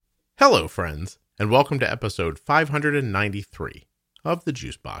Hello, friends, and welcome to episode 593 of the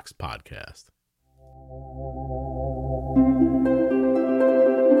Juicebox Podcast.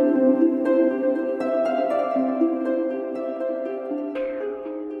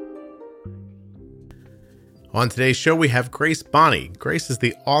 On today's show, we have Grace Bonney. Grace is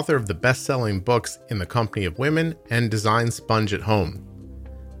the author of the best-selling books In the Company of Women and Design Sponge at Home.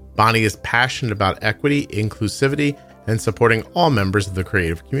 Bonney is passionate about equity, inclusivity, and supporting all members of the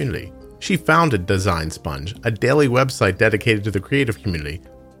creative community. She founded Design Sponge, a daily website dedicated to the creative community,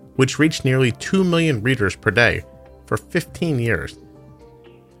 which reached nearly 2 million readers per day for 15 years.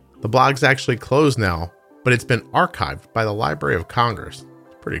 The blog's actually closed now, but it's been archived by the Library of Congress.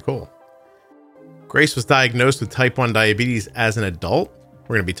 Pretty cool. Grace was diagnosed with type 1 diabetes as an adult.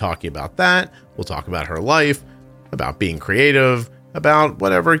 We're going to be talking about that. We'll talk about her life, about being creative, about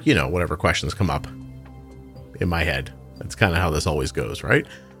whatever questions come up in my head. That's kind of how this always goes, right?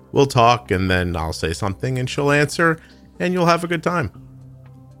 We'll talk and then I'll say something and she'll answer and you'll have a good time.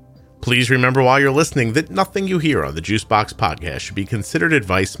 Please remember while you're listening that nothing you hear on the Juicebox Podcast should be considered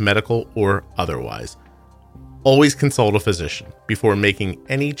advice, medical or otherwise. Always consult a physician before making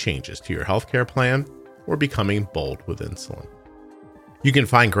any changes to your healthcare plan or becoming bold with insulin. You can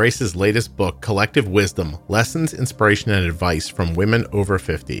find Grace's latest book, Collective Wisdom, Lessons, Inspiration, and Advice from Women Over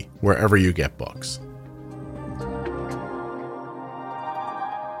 50, wherever you get books.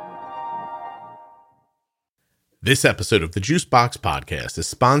 This episode of the Juicebox Podcast is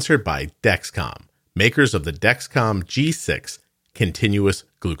sponsored by Dexcom, makers of the Dexcom G6 continuous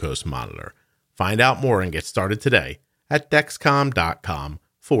glucose monitor. Find out more and get started today at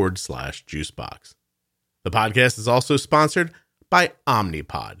dexcom.com/juicebox. The podcast is also sponsored by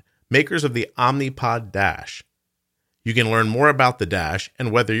Omnipod, makers of the Omnipod Dash. You can learn more about the Dash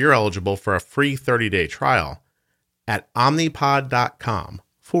and whether you're eligible for a free 30-day trial at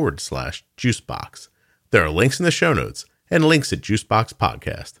omnipod.com/juicebox. There are links in the show notes and links at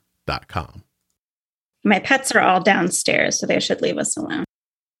juiceboxpodcast.com. My pets are all downstairs, so they should leave us alone.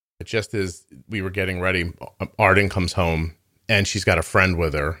 Just as we were getting ready, Arden comes home and she's got a friend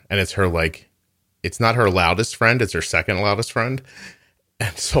with her, and it's her, it's not her loudest friend, it's her second loudest friend.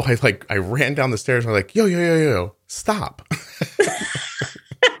 And so I ran down the stairs and I'm like, yo, stop.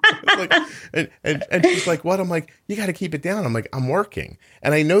 and she's like, what? I'm like, you got to keep it down. I'm like, I'm working.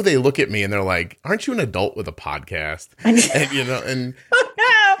 And I know they look at me and they're like, aren't you an adult with a podcast? And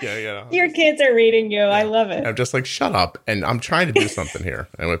Your kids are reading you. Yeah. I love it. I'm just like, shut up. And I'm trying to do something here.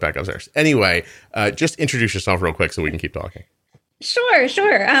 I went back upstairs. Anyway, just introduce yourself real quick so we can keep talking. Sure.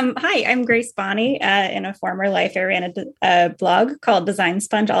 Hi, I'm Grace Bonney. In a former life, I ran a blog called Design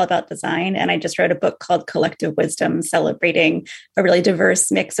Sponge, all about design. And I just wrote a book called Collective Wisdom, celebrating a really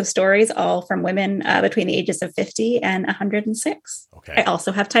diverse mix of stories, all from women between the ages of 50 and 106. Okay. I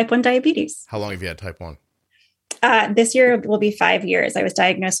also have type 1 diabetes. How long have you had type 1? This year will be 5 years. I was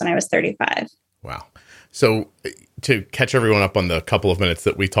diagnosed when I was 35. Wow. So to catch everyone up on the couple of minutes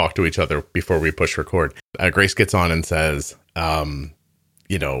that we talked to each other before we push record, Grace gets on and says, I've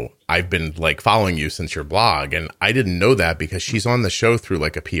been following you since your blog, and I didn't know that because she's on the show through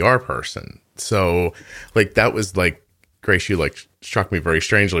a PR person. So that was Grace, you struck me very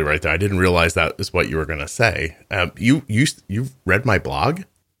strangely right there. I didn't realize that is what you were going to say. You read my blog?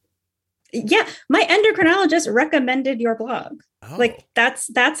 Yeah. My endocrinologist recommended your blog. Oh.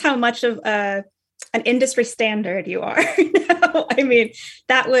 That's how much of an industry standard you are. I mean,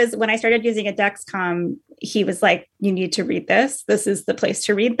 that was when I started using a Dexcom. He was like, you need to read this. This is the place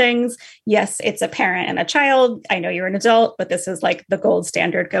to read things. Yes, it's a parent and a child. I know you're an adult, but this is the gold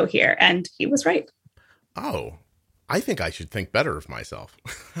standard. Go here. And he was right. Oh, I think I should think better of myself.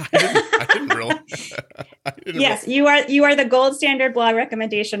 I didn't realize. Yes, you are the gold standard blog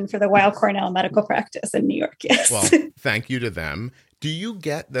recommendation for the Weill Cornell Medical Practice in New York. Yes. Well, thank you to them. Do you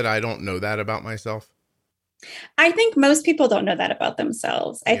get that I don't know that about myself? I think most people don't know that about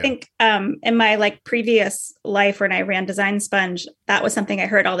themselves. I think in my previous life when I ran Design Sponge, that was something I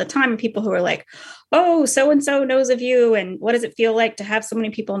heard all the time. People who were like, oh, so-and-so knows of you. And what does it feel like to have so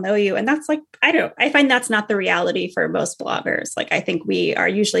many people know you? And that's I find that's not the reality for most bloggers. I think we are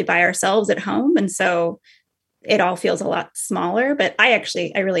usually by ourselves at home. And so it all feels a lot smaller, but I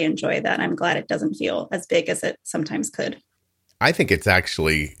really enjoy that. I'm glad it doesn't feel as big as it sometimes could. I think it's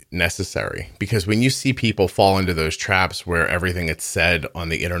actually necessary because when you see people fall into those traps where everything that's said on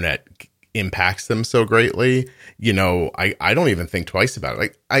the internet impacts them so greatly, I don't even think twice about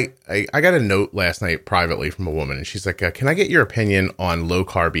it. I got a note last night privately from a woman and she's like, can I get your opinion on low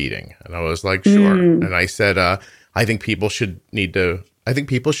carb eating? And I was like, sure. And I said, I think people should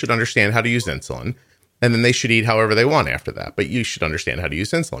understand how to use insulin. And then they should eat however they want after that. But you should understand how to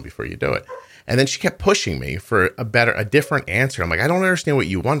use insulin before you do it. And then she kept pushing me for a different answer. I'm like, I don't understand what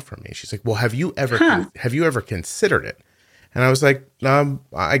you want from me. She's like, well, have you ever considered it? And I was like,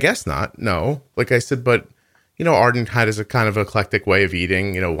 I guess not. No. Like I said, but Arden has a kind of eclectic way of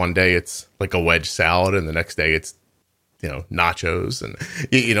eating. One day it's like a wedge salad and the next day it's, nachos.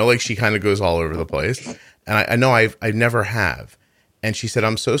 And, like she kind of goes all over the place. And I know I never have. And she said,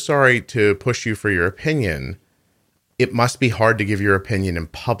 I'm so sorry to push you for your opinion. It must be hard to give your opinion in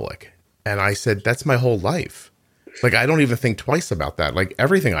public. And I said, that's my whole life. Like, I don't even think twice about that. Like,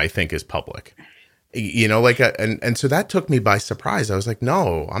 everything I think is public, and so that took me by surprise. I was like,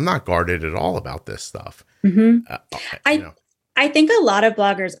 no, I'm not guarded at all about this stuff. Mm-hmm. I think a lot of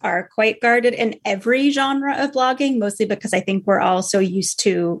bloggers are quite guarded in every genre of blogging, mostly because I think we're all so used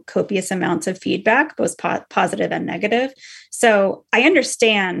to copious amounts of feedback, both positive and negative. So I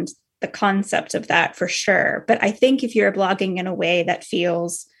understand the concept of that for sure. But I think if you're blogging in a way that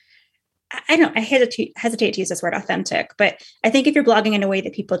feels, I hesitate to use this word authentic, but I think if you're blogging in a way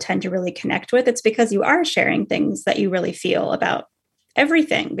that people tend to really connect with, it's because you are sharing things that you really feel about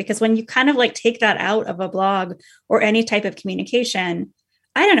everything. Because when you kind of like take that out of a blog or any type of communication,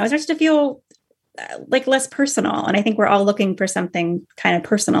 I don't know, it starts to feel like less personal. And I think we're all looking for something kind of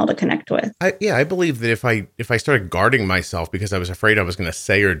personal to connect with. I believe that if I started guarding myself because I was afraid I was going to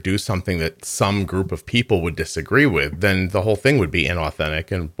say or do something that some group of people would disagree with, then the whole thing would be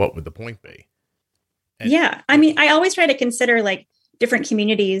inauthentic. And what would the point be? Yeah. I mean, I always try to consider like different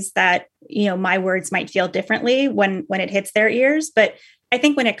communities that, my words might feel differently when it hits their ears. But I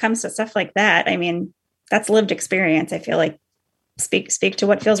think when it comes to stuff like that, I mean, that's lived experience. I feel like speak to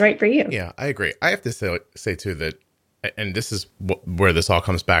what feels right for you. Yeah, I agree. I have to say too that, and this is where this all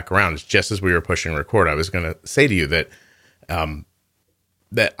comes back around, is just as we were pushing record, I was going to say to you that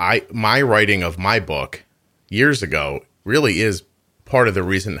my writing of my book years ago really is part of the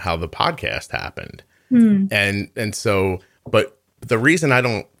reason how the podcast happened. And so, but the reason I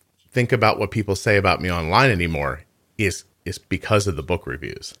don't think about what people say about me online anymore is because of the book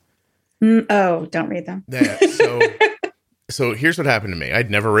reviews. Oh, don't read them. So here's what happened to me.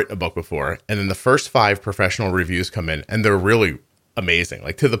 I'd never written a book before. And then the first 5 professional reviews come in and they're really amazing.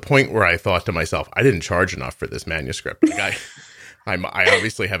 Like to the point where I thought to myself, I didn't charge enough for this manuscript. Like I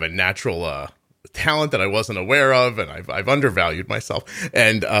obviously have a natural talent that I wasn't aware of, and I've undervalued myself.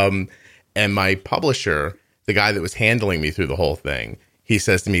 And my publisher, the guy that was handling me through the whole thing, he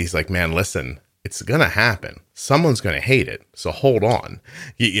says to me, he's like, man, listen, it's going to happen. Someone's going to hate it. So hold on,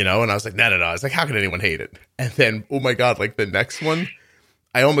 and I was like, no. I was like, how can anyone hate it? And then, oh my God, like the next one,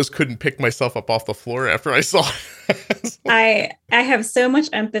 I almost couldn't pick myself up off the floor after I saw it. I have so much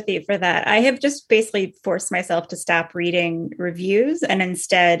empathy for that. I have just basically forced myself to stop reading reviews. And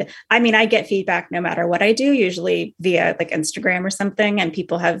instead, I mean, I get feedback no matter what I do, usually via like Instagram or something. And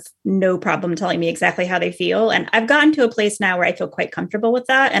people have no problem telling me exactly how they feel. And I've gotten to a place now where I feel quite comfortable with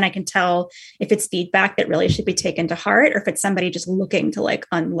that. And I can tell if it's feedback that really should be taken to heart, or if it's somebody just looking to like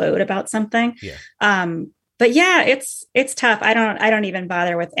unload about something. Yeah. But yeah, it's tough. I don't even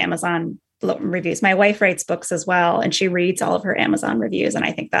bother with Amazon reviews. My wife writes books as well, and she reads all of her Amazon reviews. And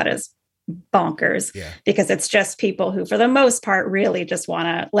I think that is bonkers because it's just people who, for the most part, really just want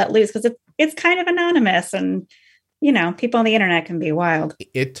to let loose because it's kind of anonymous, and people on the internet can be wild.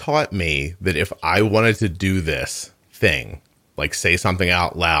 It taught me that if I wanted to do this thing, like say something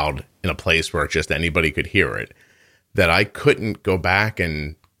out loud in a place where just anybody could hear it, that I couldn't go back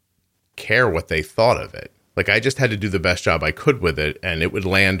and care what they thought of it. Like I just had to do the best job I could with it, and it would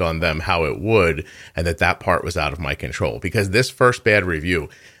land on them how it would, and that part was out of my control. Because this first bad review,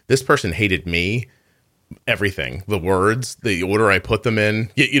 this person hated me, everything, the words, the order I put them in,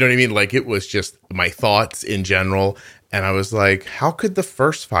 you know what I mean? Like it was just my thoughts in general. And I was like, how could the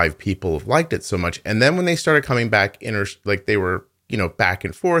first 5 people have liked it so much? And then when they started coming back, like they were, back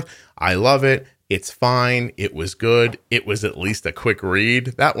and forth, I love it. It's fine. It was good. It was at least a quick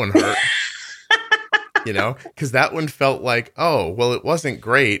read. That one hurt. Because that one felt like, oh, well, it wasn't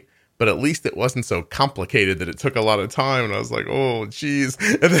great, but at least it wasn't so complicated that it took a lot of time. And I was like, oh, geez.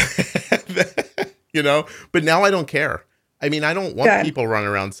 But now I don't care. I mean, I don't want people running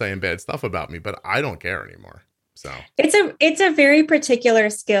around saying bad stuff about me, but I don't care anymore. So it's a very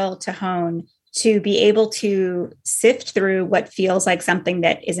particular skill to hone, to be able to sift through what feels like something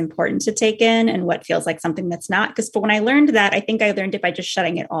that is important to take in and what feels like something that's not. Because when I learned that, I think I learned it by just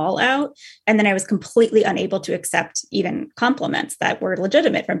shutting it all out. And then I was completely unable to accept even compliments that were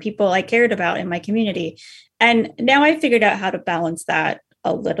legitimate from people I cared about in my community. And now I figured out how to balance that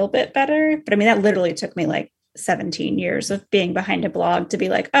a little bit better. But I mean, that literally took me like 17 years of being behind a blog to be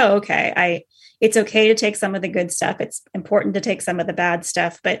like, oh, okay, it's okay to take some of the good stuff. It's important to take some of the bad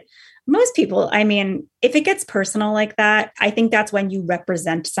stuff. But most people, I mean, if it gets personal like that, I think that's when you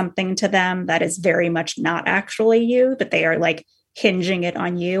represent something to them that is very much not actually you, that they are like hinging it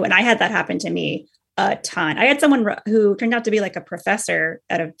on you. And I had that happen to me a ton. I had someone who turned out to be like a professor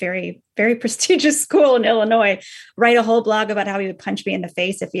at a very, very prestigious school in Illinois write a whole blog about how he would punch me in the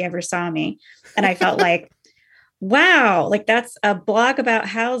face if he ever saw me. And I felt like, wow, like that's a blog about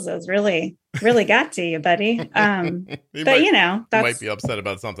houses. Really, really got to you, buddy. But you know, you might be upset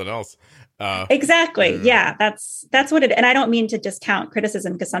about something else. Exactly. Yeah, that's what it. And I don't mean to discount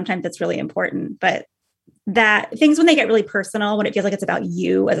criticism because sometimes it's really important. But that things when they get really personal, when it feels like it's about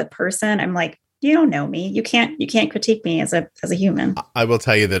you as a person, I'm like, you don't know me. You can't critique me as a human. I will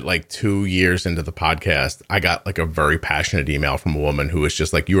tell you that like 2 years into the podcast, I got like a very passionate email from a woman who was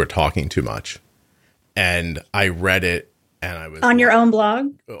just like, you are talking too much. And I read it and I was on your own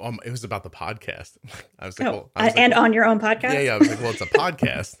blog. It was about the podcast. I was like, on your own podcast. Yeah. I was like, well, it's a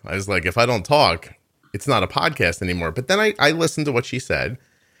podcast. I was like, if I don't talk, it's not a podcast anymore. But then I listened to what she said.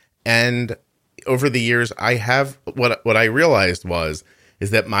 And over the years, I have what I realized is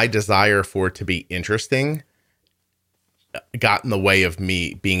that my desire for it to be interesting got in the way of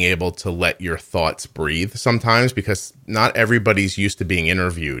me being able to let your thoughts breathe sometimes, because not everybody's used to being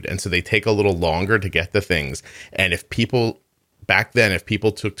interviewed. And so they take a little longer to get to things. And if people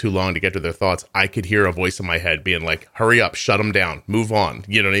took too long to get to their thoughts, I could hear a voice in my head being like, hurry up, shut them down, move on.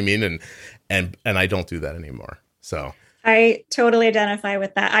 You know what I mean? And I don't do that anymore. So I totally identify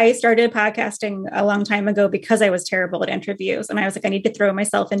with that. I started podcasting a long time ago because I was terrible at interviews. And I was like, I need to throw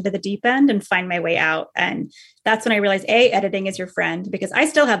myself into the deep end and find my way out. And that's when I realized, editing is your friend, because I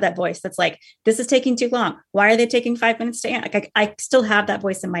still have that voice that's like, this is taking too long. Why are they taking 5 minutes to answer? Like I still have that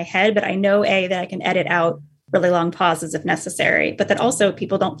voice in my head, but I know that I can edit out really long pauses if necessary, but that also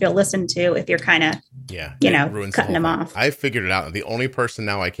people don't feel listened to if you're kind of, cutting them off. I figured it out. The only person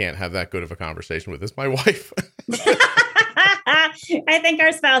now I can't have that good of a conversation with is my wife. I think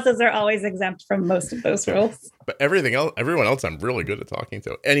our spouses are always exempt from most of those rules. But everyone else, I'm really good at talking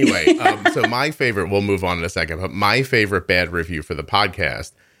to. Anyway, so my favorite, we'll move on in a second, but my favorite bad review for the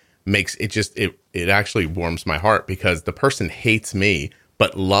podcast makes it just, it actually warms my heart, because the person hates me,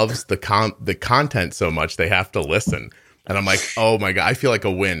 but loves the content so much they have to listen. And I'm like, oh my God, I feel like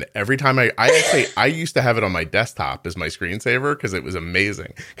a win. Every time I used to have it on my desktop as my screensaver because it was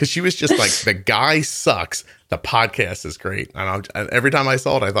amazing. Because she was just like, the guy sucks. The podcast is great. And every time I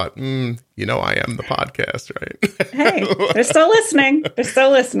saw it, I thought, I am the podcast, right? Hey, they're still listening. They're still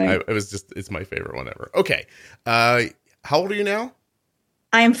listening. It's my favorite one ever. Okay. How old are you now?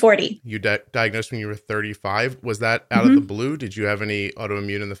 I am 40. You diagnosed when you were 35. Was that out of the blue? Did you have any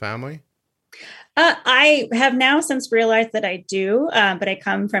autoimmune in the family? I have now since realized that I do, but I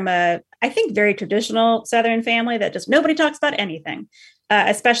come from I think, very traditional Southern family that just nobody talks about anything,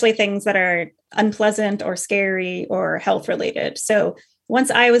 especially things that are unpleasant or scary or health related. So once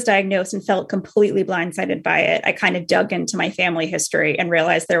I was diagnosed and felt completely blindsided by it, I kind of dug into my family history and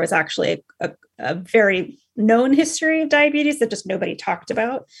realized there was actually a very known history of diabetes that just nobody talked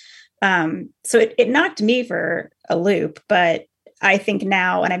about. So it knocked me for a loop, but I think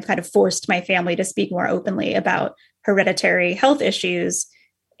now, and I've kind of forced my family to speak more openly about hereditary health issues,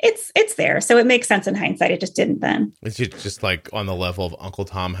 it's there. So it makes sense in hindsight. It just didn't then. Is it just like on the level of Uncle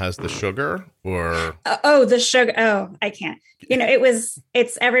Tom has the sugar, or? The sugar. Oh, I can't.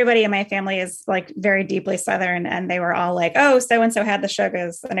 It's everybody in my family is like very deeply Southern, and they were all like, oh, so-and-so had the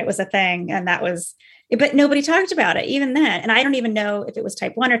sugars, and it was a thing. And that was, but nobody talked about it even then. And I don't even know if it was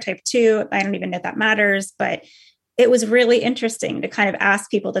type 1 or type 2. I don't even know if that matters, but it was really interesting to kind of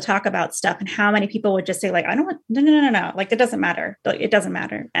ask people to talk about stuff, and how many people would just say like, I don't want, no. Like, it doesn't matter. It doesn't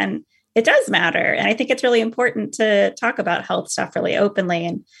matter. And it does matter. And I think it's really important to talk about health stuff really openly.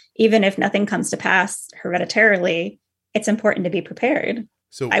 And even if nothing comes to pass hereditarily, it's important to be prepared.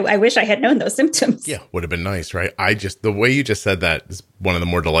 So I wish I had known those symptoms. Yeah. Would have been nice, right? The way you just said that is one of the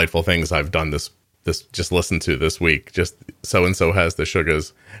more delightful things I've done this just listened to this week. Just so-and-so has the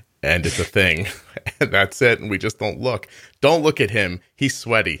sugars. And it's a thing, and that's it. And we just don't look at him. He's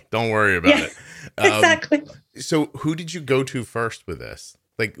sweaty. Don't worry about it. Exactly. So who did you go to first with this?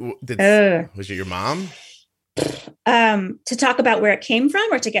 Like, was it your mom? To talk about where it came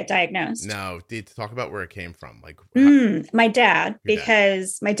from, or to get diagnosed? No, to talk about where it came from. Like my dad,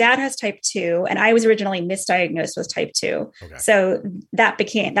 because my dad has type 2, and I was originally misdiagnosed with type 2. Okay. So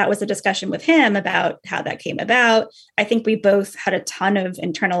that was a discussion with him about how that came about. I think we both had a ton of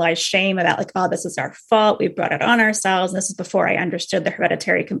internalized shame about like, oh, this is our fault. We brought it on ourselves. And this is before I understood the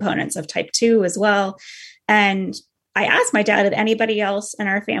hereditary components of type 2 as well. And I asked my dad, did anybody else in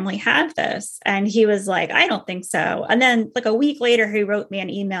our family have this? And he was like, I don't think so. And then like a week later, he wrote me an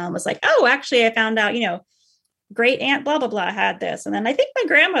email and was like, oh, actually, I found out, great aunt blah blah blah had this, and then I think my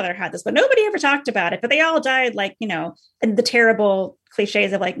grandmother had this, but nobody ever talked about it. But they all died like, and the terrible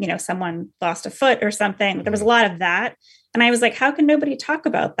cliches of like, someone lost a foot or something. There was a lot of that. And I was like, how can nobody talk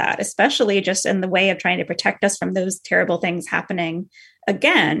about that, especially just in the way of trying to protect us from those terrible things happening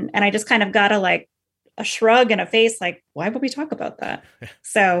again? And I just kind of got a shrug and a face like, why would we talk about that?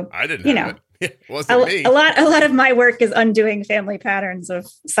 So I didn't have it. It wasn't me. A lot of my work is undoing family patterns of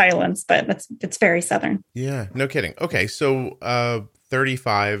silence, but it's very Southern. Yeah, no kidding. Okay, so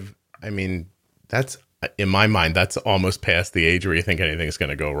 35. I mean, that's in my mind, that's almost past the age where you think anything's going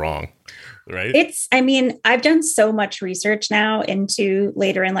to go wrong, right? I've done so much research now into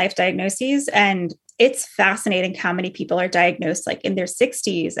later in life diagnoses, and it's fascinating how many people are diagnosed like in their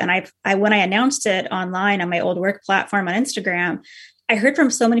 60s. And when I announced it online on my old work platform on Instagram, I heard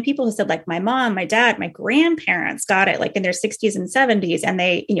from so many people who said like my mom, my dad, my grandparents got it like in their 60s and 70s. And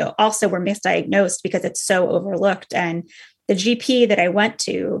they, also were misdiagnosed because it's so overlooked. And the GP that I went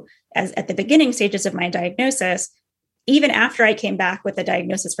to at the beginning stages of my diagnosis, even after I came back with the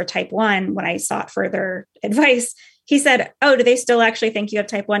diagnosis for type 1, when I sought further advice, he said, oh, do they still actually think you have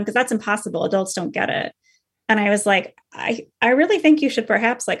type 1? Because that's impossible. Adults don't get it. And I was like, I really think you should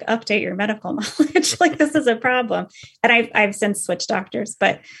perhaps like update your medical knowledge. Like this is a problem. And I've since switched doctors,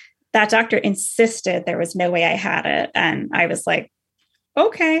 but that doctor insisted there was no way I had it. And I was like,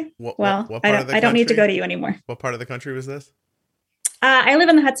 okay, I don't need to go to you anymore. What part of the country was this? I live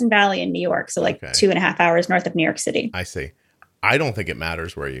in the Hudson Valley in New York. So like 2.5 hours north of New York City. I see. I don't think it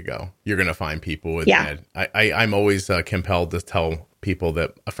matters where you go. You're going to find people with bad. I'm always compelled to tell people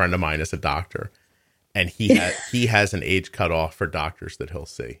that a friend of mine is a doctor. And he has an age cutoff for doctors that he'll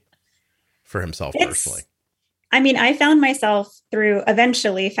see for himself personally. I found myself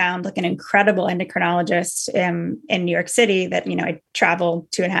eventually found like an incredible endocrinologist in New York City that, I travel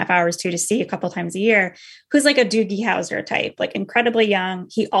 2.5 hours to see a couple times a year, who's like a Doogie Howser type, like incredibly young.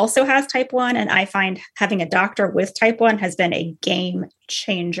 He also has type 1. And I find having a doctor with type 1 has been a game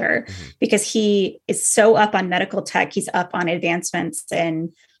changer because he is so up on medical tech. He's up on advancements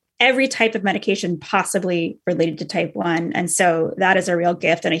in every type of medication possibly related to type 1. And so that is a real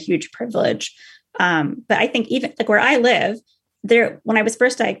gift and a huge privilege. But I think even like where I live there, when I was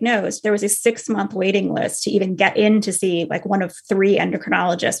first diagnosed, there was a 6-month waiting list to even get in to see like one of 3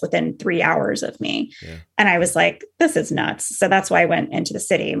 endocrinologists within 3 hours of me. Yeah. And I was like, this is nuts. So that's why I went into the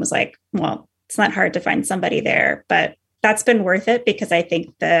city and was like, well, it's not hard to find somebody there, but that's been worth it because I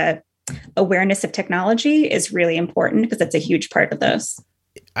think the awareness of technology is really important because it's a huge part of this.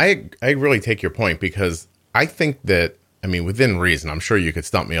 I really take your point because I think that, within reason, I'm sure you could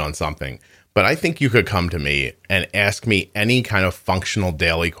stump me on something, but I think you could come to me and ask me any kind of functional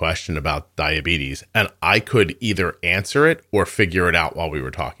daily question about diabetes, and I could either answer it or figure it out while we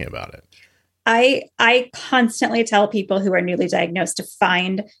were talking about it. I constantly tell people who are newly diagnosed to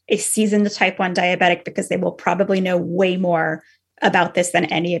find a seasoned type 1 diabetic because they will probably know way more about this than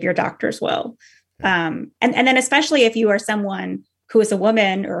any of your doctors will. And then especially if you are someone who is a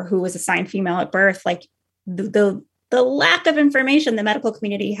woman or who was assigned female at birth, like the lack of information the medical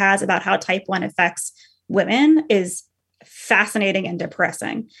community has about how type 1 affects women is fascinating and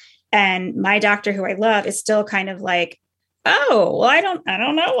depressing. And my doctor, who I love, is still kind of like, oh, well, I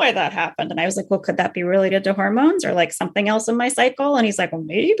don't know why that happened. And I was like, well, could that be related to hormones or like something else in my cycle? And he's like, well,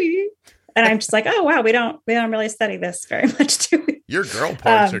 maybe. And I'm just like, oh, wow, we don't really study this very much, do we? Your girl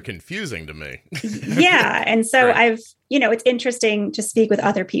parts are confusing to me. Yeah. And so right. It's interesting to speak with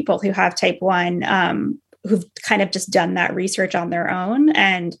other people who have type 1, who've kind of just done that research on their own.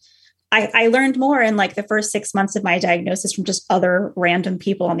 And I learned more in like the first 6 months of my diagnosis from just other random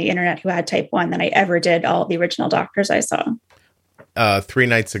people on the internet who had type 1 than I ever did all the original doctors I saw. 3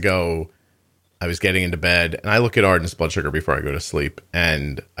 nights ago, I was getting into bed and I look at Arden's blood sugar before I go to sleep.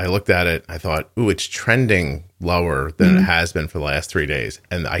 And I looked at it. I thought, ooh, it's trending lower than it has been for the last 3 days.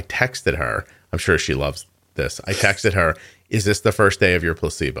 And I texted her. I'm sure she loves this. I texted her, is this the first day of your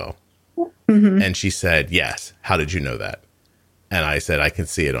placebo? Mm-hmm. And she said, yes. How did you know that? And I said, I can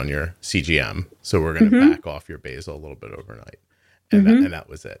see it on your CGM. So we're going to back off your basal a little bit overnight. And, that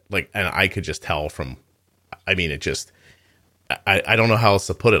was it. Like, and I could just tell from, it just, I don't know how else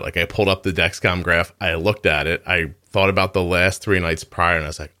to put it. Like I pulled up the Dexcom graph. I looked at it. I thought about the last 3 nights prior and I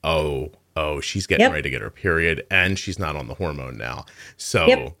was like, oh, she's getting ready to get her period and she's not on the hormone now.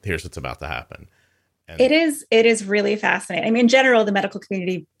 So here's what's about to happen. And it is really fascinating. In general, the medical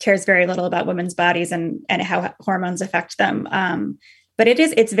community cares very little about women's bodies and how hormones affect them. But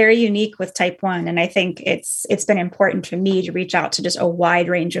it's very unique with type 1. And I think it's been important for me to reach out to just a wide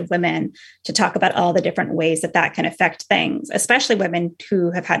range of women to talk about all the different ways that can affect things, especially women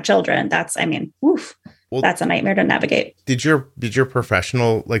who have had children. That's a nightmare to navigate. Did your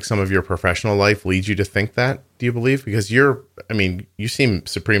professional, like some of your professional life lead you to think that, do you believe? Because you seem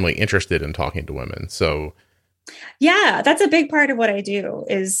supremely interested in talking to women. So yeah, that's a big part of what I do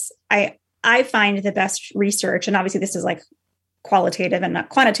is I find the best research, and obviously this is like qualitative and not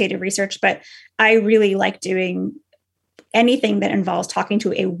quantitative research, but I really like doing anything that involves talking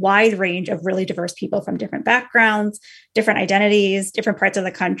to a wide range of really diverse people from different backgrounds, different identities, different parts of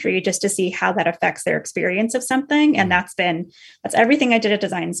the country, just to see how that affects their experience of something. And that's everything I did at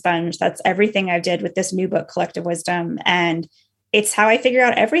Design Sponge. That's everything I did with this new book, Collective Wisdom. And it's how I figure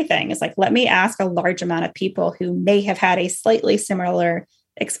out everything. It's like, let me ask a large amount of people who may have had a slightly similar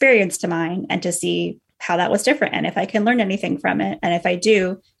experience to mine and to see how that was different. And if I can learn anything from it. And if I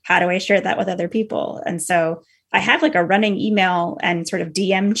do, how do I share that with other people? And so I have like a running email and sort of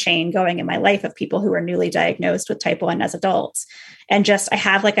DM chain going in my life of people who are newly diagnosed with type 1 as adults. And I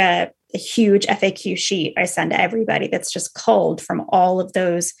have like a huge FAQ sheet I send to everybody that's just culled from all of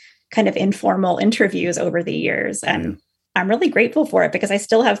those kind of informal interviews over the years. And I'm really grateful for it because I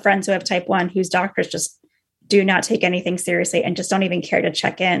still have friends who have type 1 whose doctors just do not take anything seriously and just don't even care to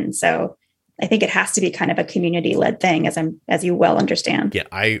check in. So I think it has to be kind of a community-led thing, as you well understand. Yeah,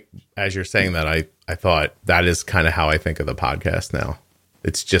 as you're saying that, I thought that is kind of how I think of the podcast now.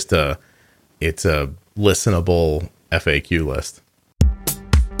 It's just it's a listenable FAQ list.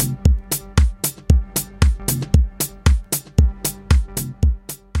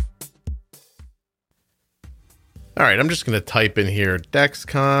 All right, I'm just going to type in here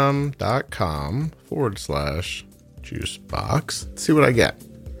dexcom.com/juicebox. See what I get.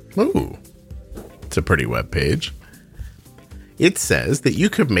 Ooh. It's a pretty web page. It says that you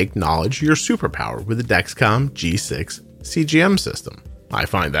could make knowledge your superpower with the Dexcom G6 CGM system. I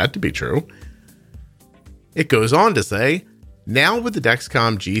find that to be true. It goes on to say, now with the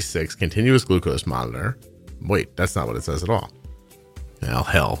Dexcom G6 continuous glucose monitor. Wait, that's not what it says at all. Well,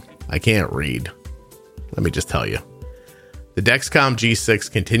 hell, I can't read. Let me just tell you. The Dexcom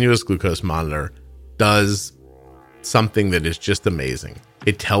G6 continuous glucose monitor does something that is just amazing.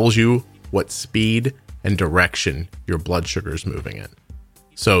 It tells you what speed and direction your blood sugar is moving in.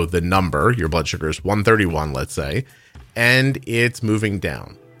 So the number, your blood sugar is 131, let's say, and it's moving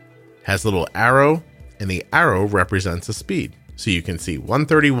down. Has a little arrow, and the arrow represents a speed. So you can see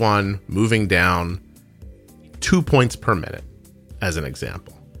 131 moving down 2 points per minute, as an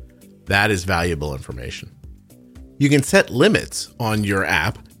example. That is valuable information. You can set limits on your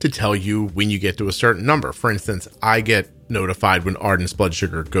app to tell you when you get to a certain number. For instance, I get notified when Ardent's blood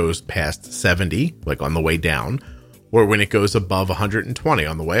sugar goes past 70, like on the way down, or when it goes above 120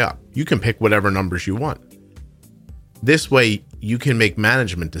 on the way up. You can pick whatever numbers you want. This way, you can make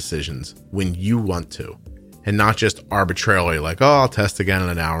management decisions when you want to, and not just arbitrarily like, oh, I'll test again in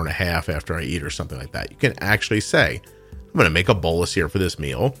an hour and a half after I eat or something like that. You can actually say, I'm going to make a bolus here for this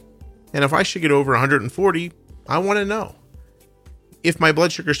meal, and if I should get over 140, I want to know. If my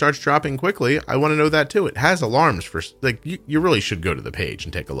blood sugar starts dropping quickly, I want to know that too. It has alarms for, like, you really should go to the page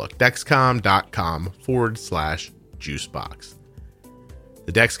and take a look. Dexcom.com/juicebox.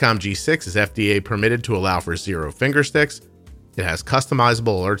 The Dexcom G6 is FDA permitted to allow for 0 finger sticks. It has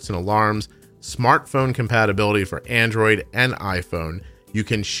customizable alerts and alarms, smartphone compatibility for Android and iPhone. You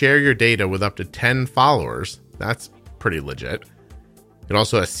can share your data with up to 10 followers. That's pretty legit. It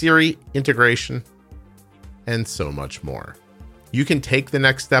also has Siri integration and so much more. You can take the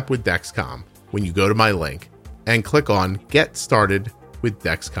next step with Dexcom when you go to my link and click on Get Started with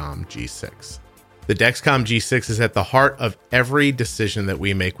Dexcom G6. The Dexcom G6 is at the heart of every decision that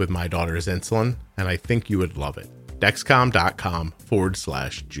we make with my daughter's insulin, and I think you would love it.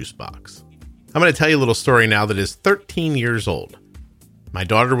 Dexcom.com/juicebox. I'm going to tell you a little story now that is 13 years old. My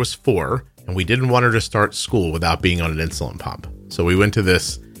daughter was 4, and we didn't want her to start school without being on an insulin pump. So we went to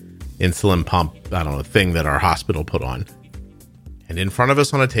this insulin pump, thing that our hospital put on. And in front of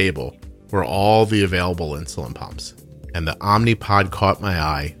us on a table were all the available insulin pumps. And the Omnipod caught my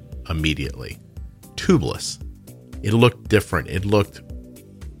eye immediately. Tubeless. It looked different. It looked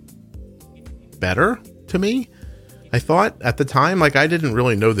better to me. I thought at the time, like, I didn't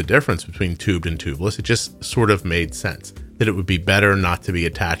really know the difference between tubed and tubeless. It just sort of made sense that it would be better not to be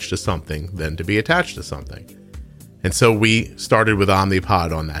attached to something than to be attached to something. And so we started with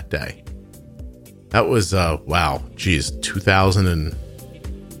Omnipod on that day. That was, 2000 and,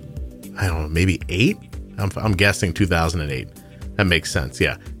 maybe 8? I'm guessing 2008. That makes sense.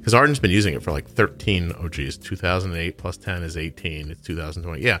 Yeah. Because Arden's been using it for like 2008 plus 10 is 18. It's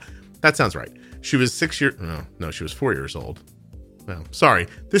 2020. Yeah. That sounds right. She was she was 4 years old. Well, sorry.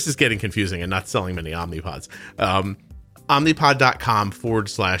 This is getting confusing and not selling many Omnipods.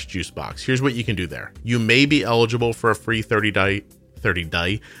 Omnipod.com/juicebox. Here's what you can do there. You may be eligible for a free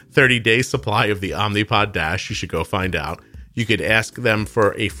 30-day supply of the Omnipod Dash. You should go find out. You could ask them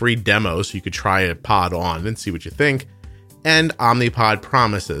for a free demo so you could try a pod on and see what you think. And Omnipod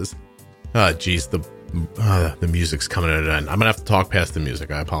promises. The music's coming at an end. I'm going to have to talk past the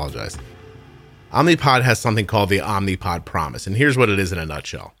music. I apologize. Omnipod has something called the Omnipod Promise. And here's what it is in a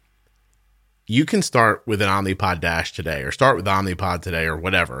nutshell. You can start with an Omnipod Dash today or start with Omnipod today or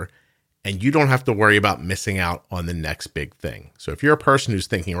whatever, and you don't have to worry about missing out on the next big thing. So if you're a person who's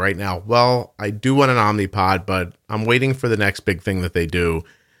thinking right now, well, I do want an Omnipod, but I'm waiting for the next big thing that they do.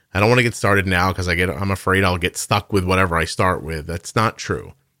 I don't want to get started now because I'm afraid I'll get stuck with whatever I start with. That's not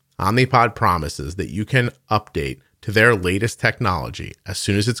true. Omnipod promises that you can update to their latest technology as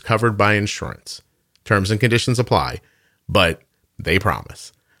soon as it's covered by insurance. Terms and conditions apply, but they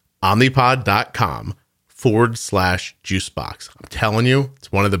promise. Omnipod.com/juicebox. I'm telling you,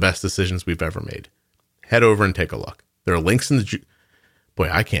 it's one of the best decisions we've ever made. Head over and take a look. There are links in the... Boy,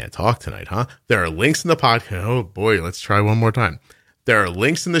 I can't talk tonight, huh? There are links in the podcast. Oh boy, let's try one more time. There are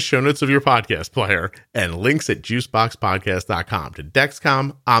links in the show notes of your podcast player and links at juiceboxpodcast.com to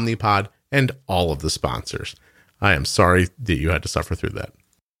Dexcom, Omnipod, and all of the sponsors. I am sorry that you had to suffer through that.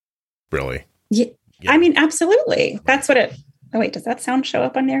 Really? Yeah. I mean, absolutely. That's what it... Oh, wait, does that sound show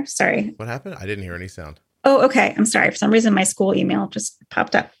up on there? Sorry. What happened? I didn't hear any sound. Oh, okay. I'm sorry. For some reason, my school email just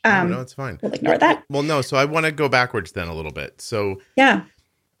popped up. No, it's fine. We'll ignore that. Well, no. So I want to go backwards then a little bit. So yeah.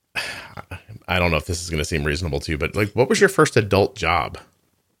 I don't know if this is going to seem reasonable to you, but like, what was your first adult job?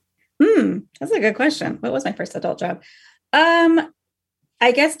 That's a good question. What was my first adult job?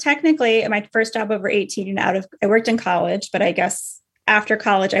 I guess technically my first job over 18 and I worked in college, but I guess after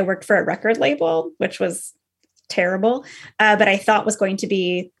college, I worked for a record label, which was terrible. But I thought was going to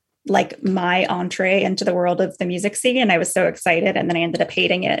be like my entree into the world of the music scene. And I was so excited. And then I ended up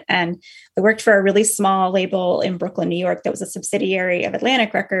hating it. And I worked for a really small label in Brooklyn, New York, that was a subsidiary of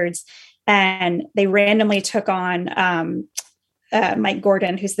Atlantic Records. And they randomly took on Mike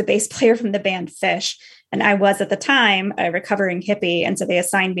Gordon, who's the bass player from the band Phish. And I was at the time a recovering hippie. And so they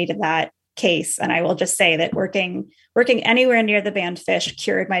assigned me to that case. And I will just say that working anywhere near the band Phish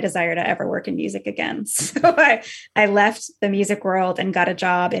cured my desire to ever work in music again. So I left the music world and got a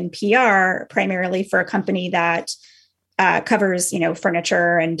job in PR, primarily for a company that covers,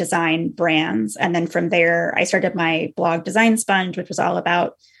 furniture and design brands. And then from there, I started my blog Design Sponge, which was all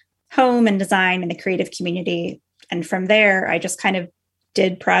about home and design and the creative community. And from there, I just kind of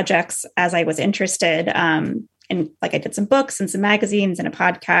did projects as I was interested. And like I did some books and some magazines and a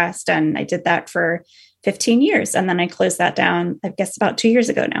podcast, and I did that for 15 years. And then I closed that down, I guess, about 2 years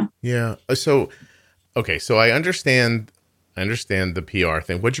ago now. Yeah. So I understand the PR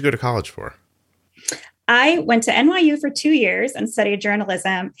thing. What'd you go to college for? I went to NYU for 2 years and studied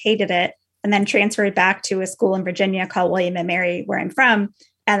journalism, hated it, and then transferred back to a school in Virginia called William & Mary, where I'm from.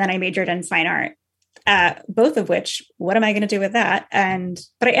 And then I majored in fine art. Both of which, what am I going to do with that?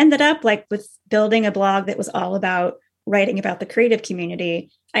 But I ended up with building a blog that was all about writing about the creative community.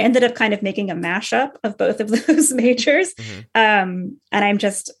 I ended up kind of making a mashup of both of those majors. Mm-hmm. And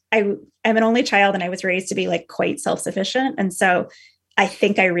I'm an only child, and I was raised to be quite self-sufficient. And so I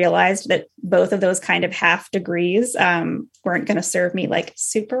think I realized that both of those kind of half degrees weren't going to serve me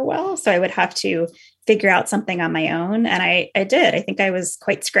super well. So I would have to figure out something on my own. And I did. I think I was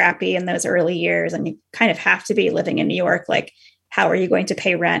quite scrappy in those early years. And you kind of have to be living in New York. How are you going to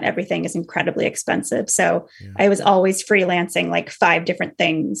pay rent? Everything is incredibly expensive. So yeah. I was always freelancing 5 different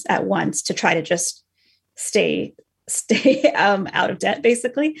things at once to try to just stay out of debt,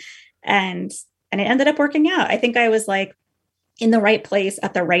 basically. And it ended up working out. I think I was in the right place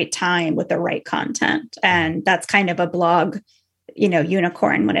at the right time with the right content. And that's kind of a blog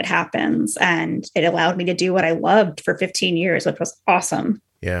unicorn when it happens. And it allowed me to do what I loved for 15 years, which was awesome.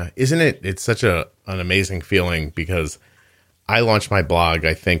 Yeah. Isn't it? It's such an amazing feeling, because I launched my blog,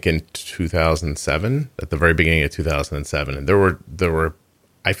 I think in 2007, at the very beginning of 2007. And there were,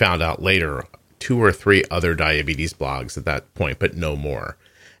 I found out later, 2 or 3 other diabetes blogs at that point, but no more.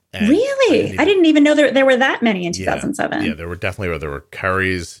 And really? I didn't even know there were that many in 2007. Yeah, there were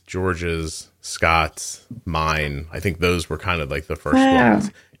Curry's, George's, Scott's, mine. I think those were kind of the first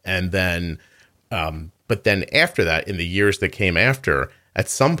ones. And then, but then after that, in the years that came after, at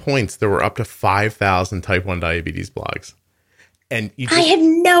some points there were up to 5,000 type 1 diabetes blogs. And I had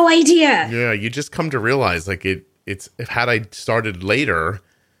no idea. Yeah, you just come to realize it's it's if had I started later,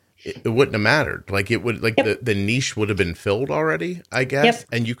 it wouldn't have mattered. Like it would, like the niche would have been filled already, I guess.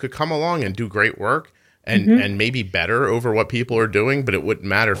 And you could come along and do great work and maybe better over what people are doing, but it wouldn't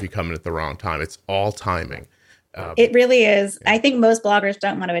matter if you come in at the wrong time. It's all timing. It really is. I think most bloggers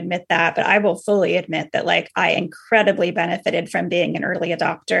don't want to admit that, but I will fully admit that like I incredibly benefited from being an early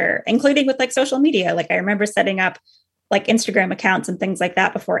adopter, including with like social media. Like I remember setting up like Instagram accounts and things like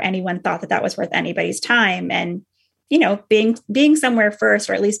that before anyone thought that that was worth anybody's time. And, you know, being somewhere first,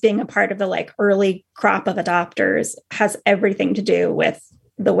 or at least being a part of the like early crop of adopters, has everything to do with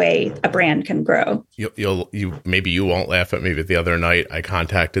the way a brand can grow. Maybe you won't laugh at me, but the other night I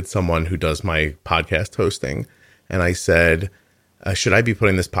contacted someone who does my podcast hosting. And I said, should I be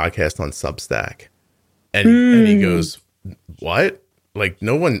putting this podcast on Substack? And he goes, what? Like,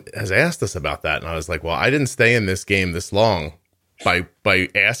 no one has asked us about that. And I was like, well, I didn't stay in this game this long by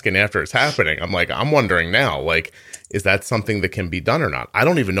asking after it's happening. I'm like, I'm wondering now, like, is that something that can be done or not? I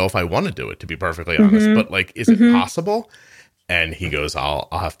don't even know if I want to do it, to be perfectly honest. But like, is it possible? And he goes, I'll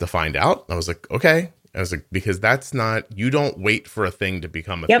have to find out. And I was like, okay. I was like, because that's not, you don't wait for a thing to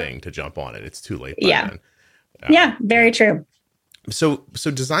become a thing to jump on it. It's too late by then. Yeah, very true. So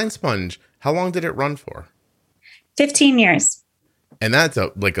Design Sponge, how long did it run for? 15 years. And that's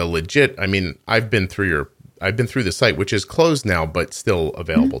a legit, I mean, I've been through the site, which is closed now, but still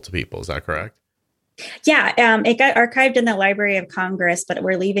available to people. Is that correct? Yeah, it got archived in the Library of Congress, but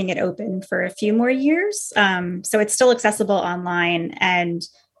we're leaving it open for a few more years. So it's still accessible online. And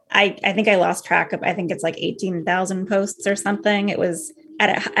I think I lost track of, I think it's like 18,000 posts or something. It was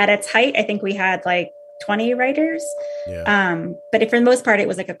at its height, I think we had like 20 writers. But for the most part, it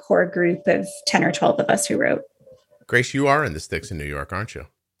was like a core group of 10 or 12 of us who wrote. Grace, you are in the sticks in New York, aren't you?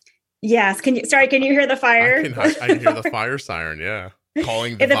 Yes. Can you hear the fire? I can hear the fire siren. Yeah.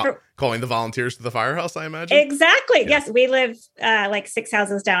 Calling the volunteers to the firehouse, I imagine. Exactly. Yeah. Yes. We live like 6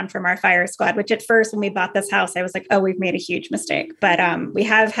 houses down from our fire squad, which at first when we bought this house, I was like, oh, we've made a huge mistake. But we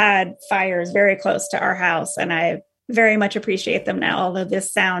have had fires very close to our house, and I very much appreciate them now. Although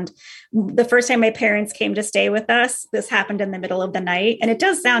this sound, the first time my parents came to stay with us, this happened in the middle of the night, and it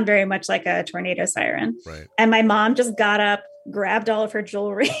does sound very much like a tornado siren. Right. And my mom just got up, grabbed all of her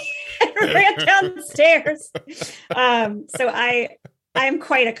jewelry and ran downstairs. So I'm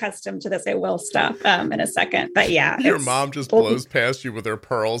quite accustomed to this. It will stop in a second. But yeah. Your mom just blows past you with her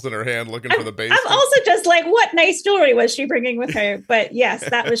pearls in her hand looking for the base. I'm also just like, what nice jewelry was she bringing with her? But yes,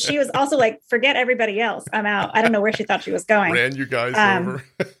 she was also like, forget everybody else. I'm out. I don't know where she thought she was going. Ran you guys over.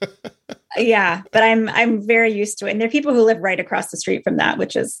 Yeah, but I'm very used to it. And there are people who live right across the street from that,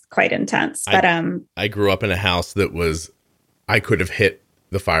 which is quite intense. But I grew up in a house that I could have hit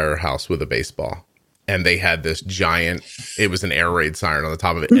the firehouse with a baseball. And they had this giant, it was an air raid siren on the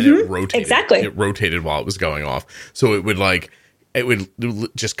top of it. And it rotated. Exactly. It rotated while it was going off. So it would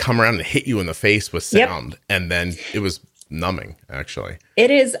just come around and hit you in the face with sound. Yep. And then it was numbing, actually. It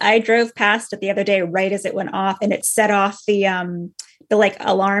is. I drove past it the other day right as it went off, and it set off the like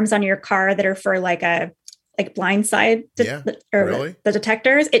alarms on your car that are for like a blindside really? The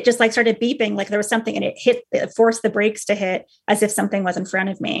detectors. It just like started beeping like there was something, and it forced the brakes to hit as if something was in front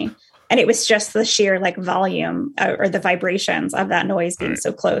of me. And it was just the sheer like volume or the vibrations of that noise being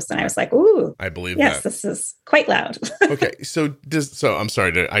so close. And I was like, ooh, I believe yes, this is quite loud. Okay. So I'm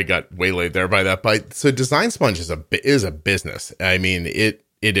sorry, I got waylaid there by that. But so Design Sponge is a business. I mean, it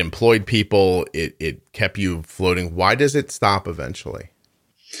employed people. It kept you floating. Why does it stop eventually?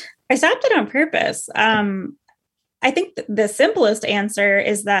 I stopped it on purpose. I think the simplest answer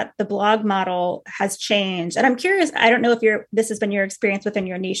is that the blog model has changed. And I'm curious, I don't know if this has been your experience within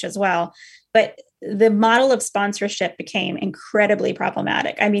your niche as well, but the model of sponsorship became incredibly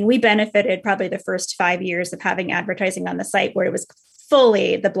problematic. I mean, we benefited probably the first 5 years of having advertising on the site where it was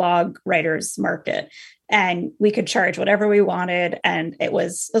fully the blog writers market. And we could charge whatever we wanted. And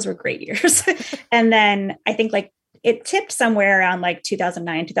those were great years. And then I think like it tipped somewhere around like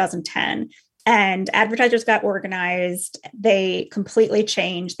 2009, 2010. And advertisers got organized. They completely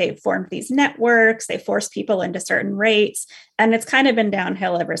changed. They formed these networks. They forced people into certain rates. And it's kind of been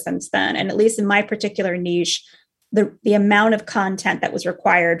downhill ever since then. And at least in my particular niche, the amount of content that was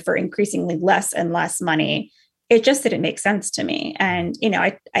required for increasingly less and less money, it just didn't make sense to me. And, you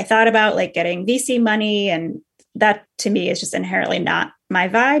know, I thought about like getting VC money, and that to me is just inherently not my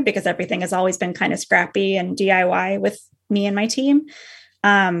vibe, because everything has always been kind of scrappy and DIY with me and my team.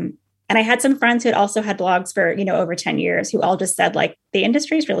 And I had some friends who had also had blogs for, over 10 years who all just said like, the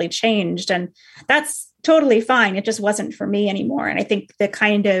industry's really changed. And that's totally fine. It just wasn't for me anymore. And I think the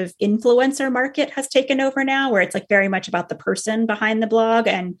kind of influencer market has taken over now, where it's like very much about the person behind the blog.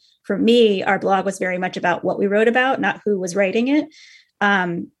 And for me, our blog was very much about what we wrote about, not who was writing it.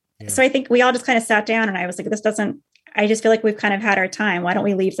 So I think we all just kind of sat down and I was like, I just feel like we've kind of had our time. Why don't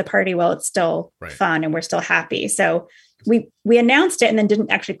we leave the party while it's still fun and we're still happy? So we announced it and then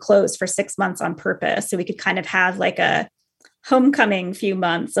didn't actually close for 6 months on purpose. So we could kind of have like a homecoming few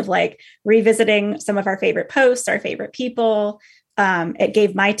months of like revisiting some of our favorite posts, our favorite people. It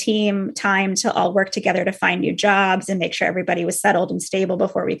gave my team time to all work together to find new jobs and make sure everybody was settled and stable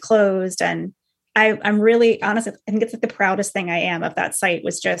before we closed. And I'm really honest. I think it's like the proudest thing I am of that site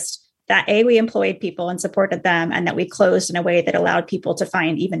was just that we employed people and supported them, and that we closed in a way that allowed people to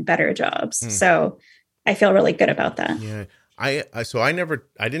find even better jobs. So I feel really good about that. Yeah. I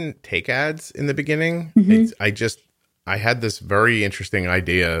didn't take ads in the beginning. I had this very interesting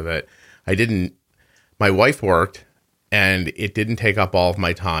idea that my wife worked and it didn't take up all of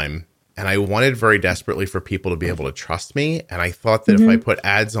my time. And I wanted very desperately for people to be able to trust me. And I thought that if I put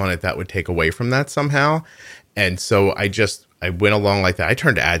ads on it, that would take away from that somehow. And so I went along like that. I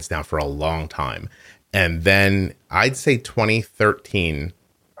turned ads down for a long time. And then I'd say 2014,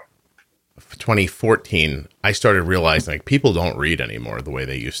 I started realizing like people don't read anymore the way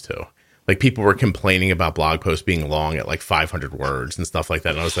they used to. Like people were complaining about blog posts being long at like 500 words and stuff like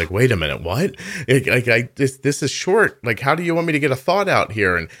that. And I was like, wait a minute, what? This is short. Like, how do you want me to get a thought out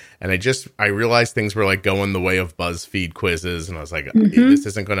here? And I realized things were like going the way of BuzzFeed quizzes. And I was like, this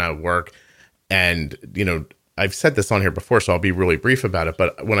isn't going to work. And, I've said this on here before, so I'll be really brief about it.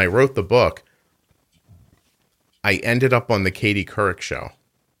 But when I wrote the book, I ended up on the Katie Couric show.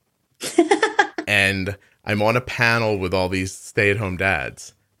 And I'm on a panel with all these stay-at-home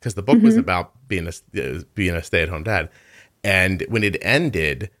dads. Because the book was about being a stay-at-home dad. And when it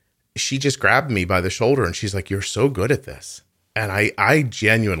ended, she just grabbed me by the shoulder and she's like, you're so good at this. And I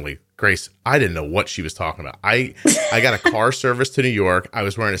genuinely, Grace, I didn't know what she was talking about. I got a car service to New York. I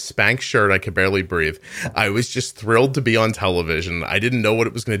was wearing a Spanx shirt. I could barely breathe. I was just thrilled to be on television. I didn't know what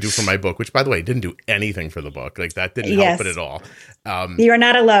it was going to do for my book, which, by the way, didn't do anything for the book. Like, that didn't help it at all. You are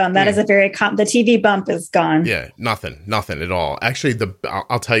not alone. That is a very the TV bump is gone. Yeah, nothing at all. Actually,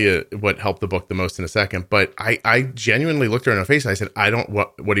 I'll tell you what helped the book the most in a second. But I genuinely looked her in the face and I said,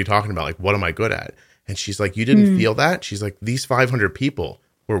 what are you talking about? Like, what am I good at? And she's like, you didn't feel that? She's like, these 500 people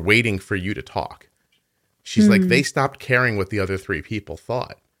were waiting for you to talk. She's like, they stopped caring what the other 3 people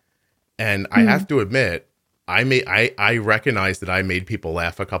thought. And I have to admit, I recognized that I made people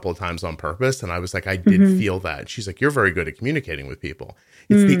laugh a couple of times on purpose. And I was like, I did feel that. She's like, you're very good at communicating with people.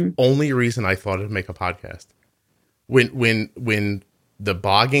 It's the only reason I thought I'd make a podcast. When the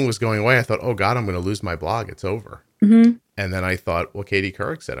blogging was going away, I thought, oh God, I'm going to lose my blog. It's over. And then I thought, well, Katie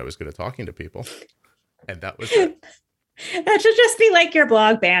Couric said I was good at talking to people. And that was it. That should just be like your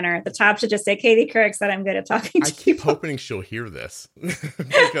blog banner. At the top should just say, Katie Couric said I'm good at talking to people. I keep hoping she'll hear this.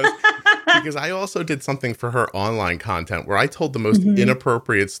 because I also did something for her online content where I told the most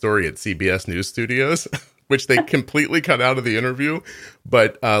inappropriate story at CBS News Studios, which they completely cut out of the interview.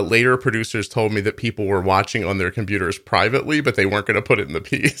 But later producers told me that people were watching on their computers privately, but they weren't going to put it in the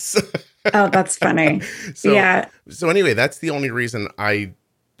piece. Oh, that's funny. So anyway, that's the only reason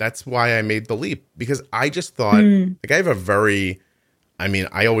that's why I made the leap, because I just thought, like, I have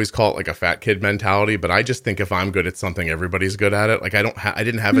I always call it like a fat kid mentality, but I just think if I'm good at something, everybody's good at it. Like I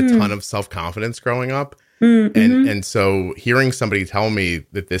didn't have a ton of self-confidence growing up. And so hearing somebody tell me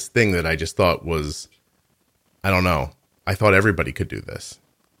that this thing that I just thought was, I don't know, I thought everybody could do this,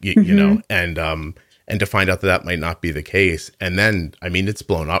 you know, and to find out that might not be the case. And then, it's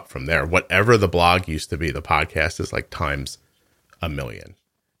blown up from there. Whatever the blog used to be, the podcast is like times a million.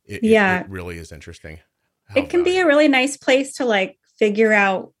 It really is interesting. It can be a really nice place to like figure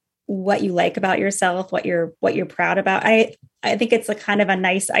out what you like about yourself, what you're proud about. I think it's a kind of a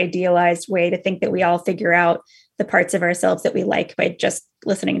nice idealized way to think that we all figure out the parts of ourselves that we like by just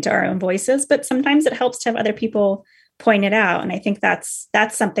listening to our own voices. But sometimes it helps to have other people point it out. And I think that's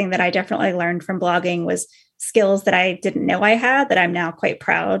something that I definitely learned from blogging, was skills that I didn't know I had that I'm now quite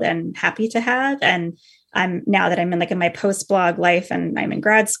proud and happy to have. And now that I'm in my post-blog life and I'm in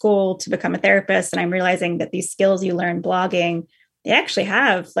grad school to become a therapist, and I'm realizing that these skills you learn blogging, they actually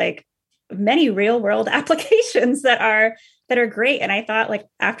have like many real world applications that are great. And I thought, like,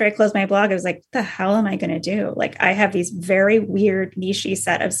 after I closed my blog, I was like, what the hell am I going to do? Like, I have these very weird niche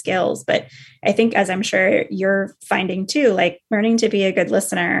set of skills, but I think, as I'm sure you're finding too, like learning to be a good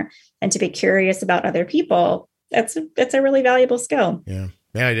listener and to be curious about other people, that's a really valuable skill. Yeah.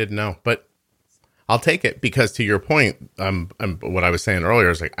 I didn't know, but I'll take it because to your point, what I was saying earlier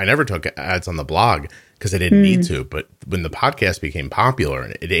is like I never took ads on the blog because I didn't need to. But when the podcast became popular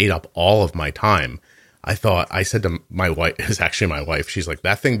and it ate up all of my time, I said to my wife, it was actually my wife, she's like,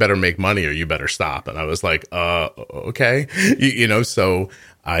 that thing better make money or you better stop. And I was like, okay. So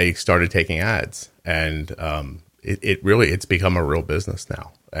I started taking ads and it's become a real business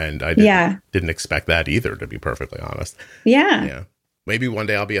now. And I didn't expect that either, to be perfectly honest. Yeah. Maybe one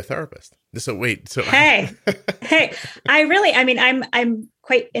day I'll be a therapist. Hey, I'm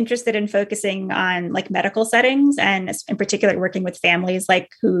quite interested in focusing on like medical settings and in particular working with families like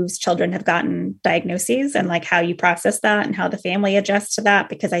whose children have gotten diagnoses and like how you process that and how the family adjusts to that.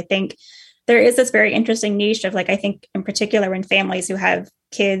 Because I think there is this very interesting niche of like, I think in particular in families who have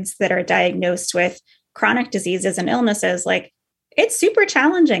kids that are diagnosed with chronic diseases and illnesses, like it's super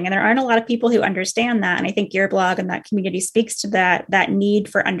challenging. And there aren't a lot of people who understand that. And I think your blog and that community speaks to that need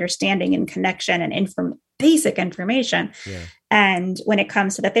for understanding and connection and basic information. Yeah. And when it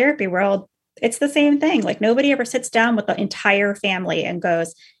comes to the therapy world, it's the same thing. Like nobody ever sits down with the entire family and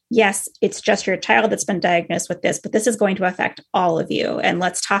goes, yes, it's just your child that's been diagnosed with this, but this is going to affect all of you. And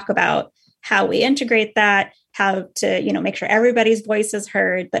let's talk about how we integrate that, how to, make sure everybody's voice is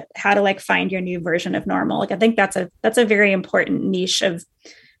heard, but how to like find your new version of normal. Like, I think that's a very important niche of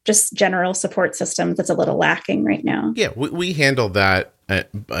just general support systems that's a little lacking right now. Yeah. We handle that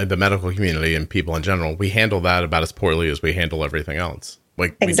the medical community and people in general, we handle that about as poorly as we handle everything else.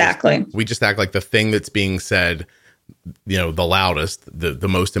 Like exactly. We just act like the thing that's being said, the loudest, the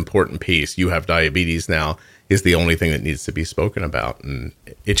most important piece, you have diabetes now, is the only thing that needs to be spoken about. And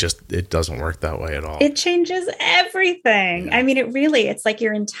it doesn't work that way at all. It changes everything. Yeah. I mean, it's like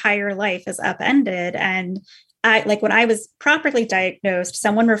your entire life is upended. And when I was properly diagnosed,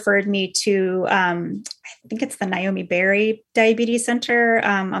 someone referred me to, I think it's the Naomi Berry Diabetes Center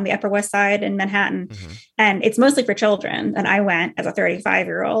on the Upper West Side in Manhattan. Mm-hmm. And it's mostly for children. And I went as a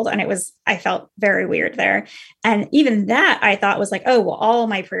 35-year-old and I felt very weird there. And even that I thought was like, oh, well, all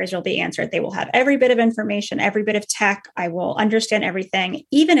my prayers will be answered. They will have every bit of information, every bit of tech. I will understand everything,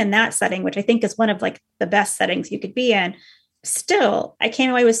 even in that setting, which I think is one of like the best settings you could be in. Still, I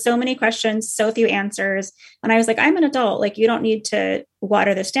came away with so many questions, so few answers. And I was like, I'm an adult. Like, you don't need to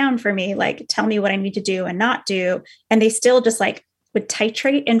water this down for me. Like, tell me what I need to do and not do. And they still just like would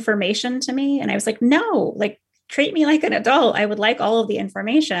titrate information to me. And I was like, no, like treat me like an adult. I would like all of the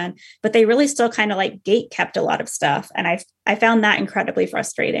information, but they really still kind of like gate kept a lot of stuff. And I found that incredibly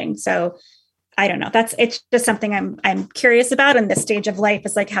frustrating. So I don't know. It's just something I'm curious about in this stage of life,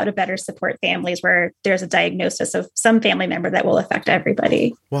 is like how to better support families where there's a diagnosis of some family member that will affect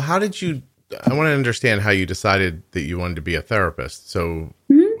everybody. Well, I want to understand how you decided that you wanted to be a therapist. So,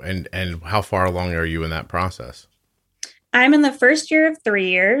 and how far along are you in that process? I'm in the first year of 3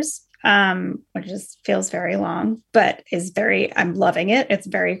 years, which feels very long, but I'm loving it. It's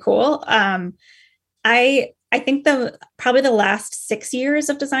very cool. I think probably the last 6 years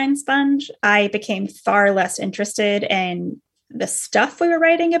of Design Sponge, I became far less interested in the stuff we were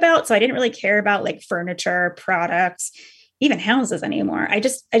writing about. So I didn't really care about like furniture, products, even houses anymore. I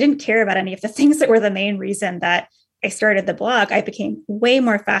didn't care about any of the things that were the main reason that I started the blog. I became way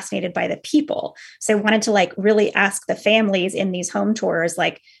more fascinated by the people. So I wanted to like really ask the families in these home tours,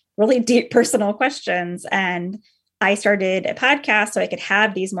 like really deep personal questions. And I started a podcast so I could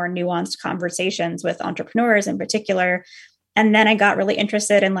have these more nuanced conversations with entrepreneurs in particular. And then I got really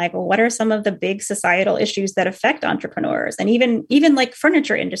interested in like, well, what are some of the big societal issues that affect entrepreneurs? And even like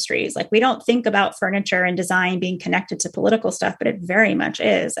furniture industries. Like, we don't think about furniture and design being connected to political stuff, but it very much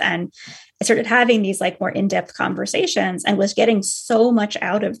is. And I started having these like more in-depth conversations and was getting so much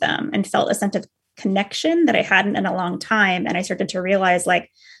out of them and felt a sense of connection that I hadn't in a long time. And I started to realize like,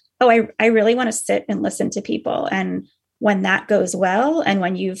 oh, I really want to sit and listen to people. And when that goes well, and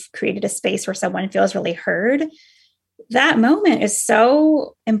when you've created a space where someone feels really heard, that moment is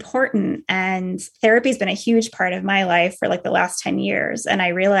so important. And therapy has been a huge part of my life for like the last 10 years. And I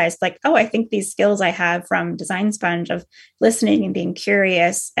realized like, oh, I think these skills I have from Design Sponge of listening and being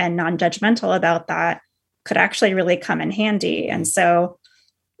curious and non-judgmental about that could actually really come in handy. And so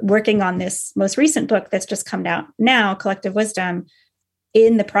working on this most recent book that's just come out now, Collective Wisdom,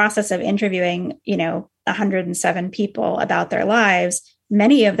 in the process of interviewing, 107 people about their lives,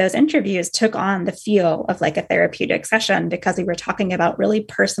 many of those interviews took on the feel of like a therapeutic session because we were talking about really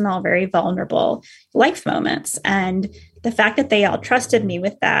personal, very vulnerable life moments. And the fact that they all trusted me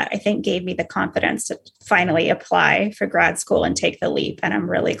with that, I think gave me the confidence to finally apply for grad school and take the leap. And I'm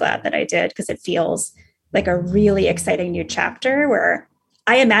really glad that I did, because it feels like a really exciting new chapter where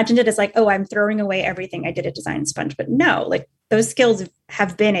I imagined it as like, oh, I'm throwing away everything I did at Design Sponge. But no, like those skills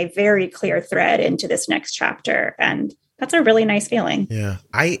have been a very clear thread into this next chapter. And that's a really nice feeling. Yeah.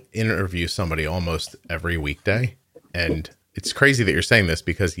 I interview somebody almost every weekday. And it's crazy that you're saying this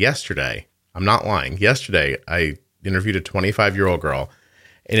because yesterday, I'm not lying, yesterday I interviewed a 25-year-old girl.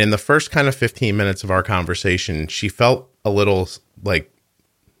 And in the first kind of 15 minutes of our conversation, she felt a little like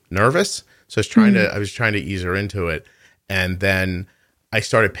nervous. So I was trying to ease her into it. And then I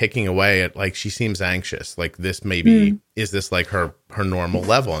started picking away at like, she seems anxious. Like this maybe, is this like her normal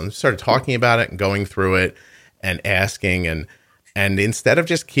level? And started talking about it and going through it and asking. And instead of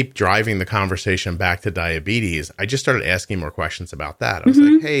just keep driving the conversation back to diabetes, I just started asking more questions about that. I was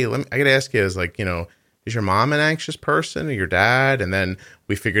like, hey, I got to ask you, is like, you know, is your mom an anxious person or your dad? And then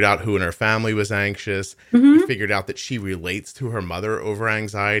we figured out who in her family was anxious. We figured out that she relates to her mother over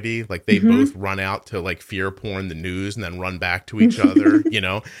anxiety. Like they both run out to like fear porn the news and then run back to each other, you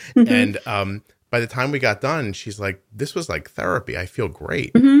know? And by the time we got done, she's like, this was like therapy. I feel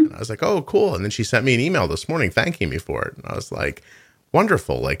great. And I was like, oh, cool. And then she sent me an email this morning thanking me for it. And I was like,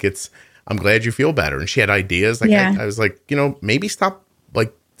 wonderful. Like I'm glad you feel better. And she had ideas. Like I was like, you know, maybe stop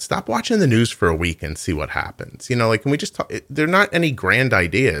watching the news for a week and see what happens. You know, like, can we just talk? They're not any grand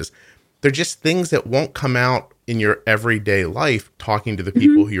ideas. They're just things that won't come out in your everyday life talking to the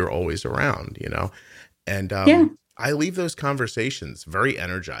people who you're always around, you know? And I leave those conversations very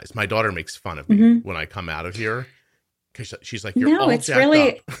energized. My daughter makes fun of me when I come out of here because she's like, you're all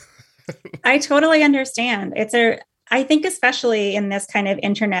jacked up. I totally understand. I think especially in this kind of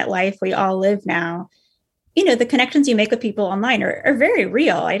internet life we all live now, you know, the connections you make with people online are very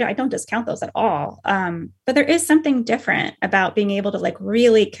real. I don't discount those at all. But there is something different about being able to like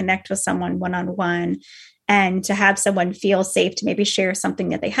really connect with someone one-on-one and to have someone feel safe to maybe share something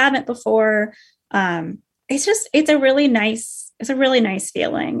that they haven't before. It's a really nice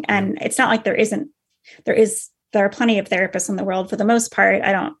feeling. And it's not like there are plenty of therapists in the world for the most part.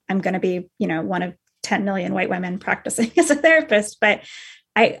 I'm going to be, you know, one of 10 million white women practicing as a therapist, but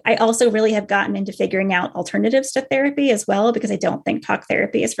I also really have gotten into figuring out alternatives to therapy as well, because I don't think talk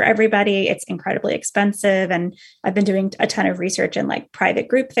therapy is for everybody. It's incredibly expensive. And I've been doing a ton of research in like private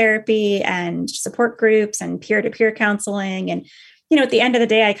group therapy and support groups and peer-to-peer counseling. And, you know, at the end of the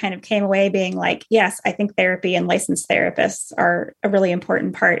day, I kind of came away being like, yes, I think therapy and licensed therapists are a really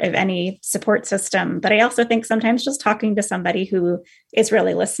important part of any support system. But I also think sometimes just talking to somebody who is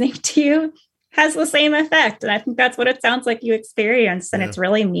really listening to you has the same effect. And I think that's what it sounds like you experienced. And it's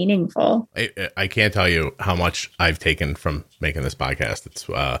really meaningful. I can't tell you how much I've taken from making this podcast. It's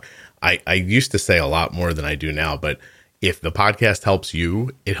I used to say a lot more than I do now, but if the podcast helps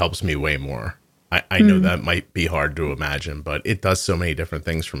you, it helps me way more. I know that might be hard to imagine, but it does so many different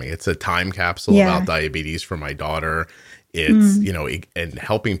things for me. It's a time capsule about diabetes for my daughter. It's, you know, and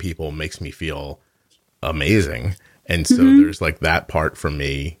helping people makes me feel amazing. And so there's like that part for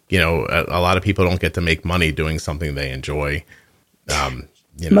me. You know, a lot of people don't get to make money doing something they enjoy. You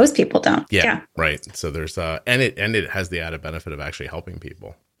know. Most people don't. Yeah. Right. So there's and it has the added benefit of actually helping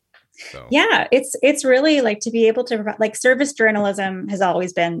people. So. Yeah, it's really like to be able to provide, like service journalism has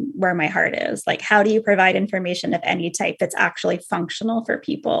always been where my heart is. Like, how do you provide information of any type that's actually functional for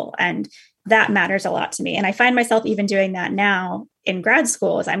people? And that matters a lot to me. And I find myself even doing that now in grad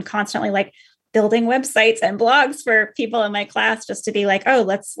school, as I'm constantly like building websites and blogs for people in my class, just to be like, oh,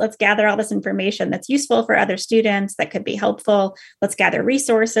 let's gather all this information that's useful for other students that could be helpful. Let's gather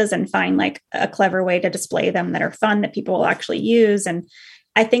resources and find like a clever way to display them that are fun that people will actually use. And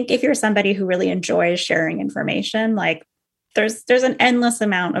I think if you're somebody who really enjoys sharing information, like there's an endless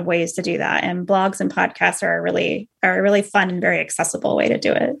amount of ways to do that. And blogs and podcasts are a really fun and very accessible way to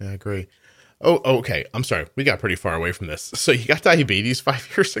do it. I agree. Oh, okay. I'm sorry. We got pretty far away from this. So you got diabetes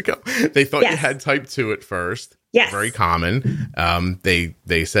 5 years ago. They thought you had type 2 at first. Yes. Very common.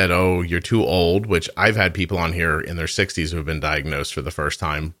 They said, oh, you're too old, which I've had people on here in their 60s who have been diagnosed for the first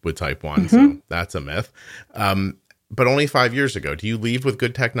time with type 1. So that's a myth. But only 5 years ago. Do you leave with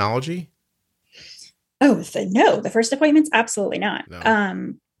good technology? Oh, no. The first appointments? Absolutely not.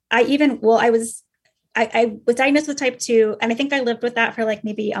 No. I was diagnosed with type 2, and I think I lived with that for like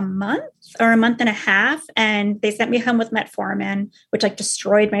maybe a month or a month and a half. And they sent me home with metformin, which like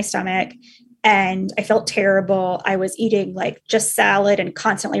destroyed my stomach. And I felt terrible. I was eating like just salad and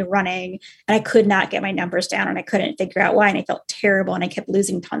constantly running, and I could not get my numbers down, and I couldn't figure out why. And I felt terrible, and I kept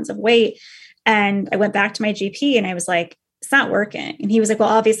losing tons of weight. And I went back to my GP and I was like, it's not working. And he was like, well,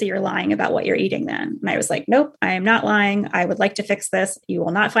 obviously you're lying about what you're eating then. And I was like, nope, I am not lying. I would like to fix this. You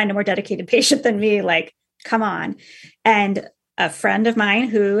will not find a more dedicated patient than me. Like, come on. And a friend of mine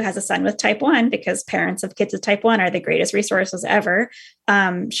who has a son with type 1, because parents of kids with type 1 are the greatest resources ever.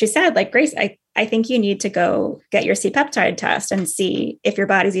 She said, like, Grace, I think you need to go get your C-peptide test and see if your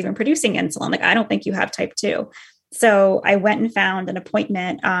body's even producing insulin. Like, I don't think you have type 2. So I went and found an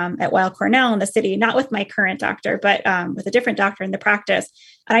appointment at Weill Cornell in the city, not with my current doctor, but with a different doctor in the practice.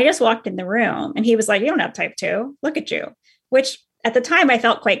 And I just walked in the room and he was like, you don't have type 2. Look at you. Which at the time I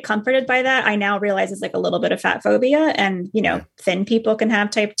felt quite comforted by that. I now realize it's like a little bit of fat phobia. And, thin people can have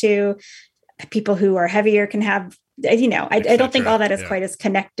type 2. People who are heavier can have, I don't think all that is quite as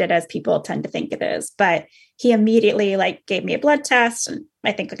connected as people tend to think it is. But he immediately like gave me a blood test. And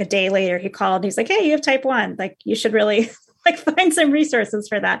I think like a day later he called and he's like, hey, you have type 1. Like you should really like find some resources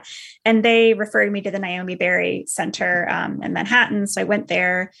for that. And they referred me to the Naomi Berry Center in Manhattan. So I went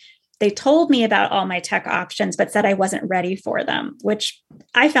there. They told me about all my tech options, but said I wasn't ready for them, which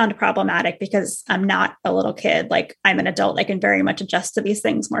I found problematic because I'm not a little kid. Like I'm an adult. I can very much adjust to these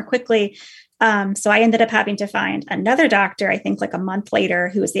things more quickly. So I ended up having to find another doctor, I think like a month later,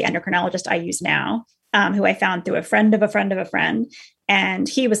 who is the endocrinologist I use now, who I found through a friend of a friend of a friend. And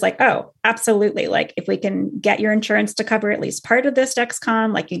he was like, oh, absolutely. Like if we can get your insurance to cover at least part of this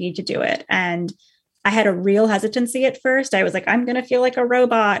Dexcom, like you need to do it. And I had a real hesitancy at first. I was like, I'm going to feel like a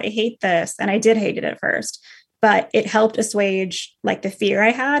robot. I hate this. And I did hate it at first, but it helped assuage like the fear I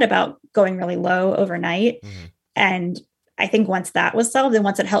had about going really low overnight. Mm-hmm. And I think once that was solved and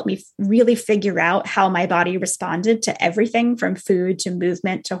once it helped me really figure out how my body responded to everything from food to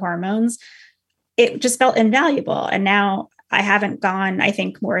movement to hormones, it just felt invaluable. And now I haven't gone, I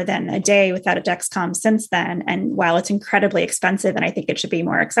think, more than a day without a Dexcom since then. And while it's incredibly expensive and I think it should be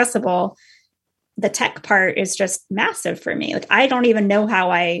more accessible, the tech part is just massive for me. Like, I don't even know how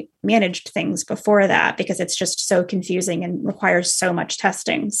I managed things before that because it's just so confusing and requires so much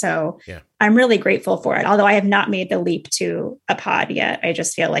testing. So I'm really grateful for it. Although I have not made the leap to a pod yet. I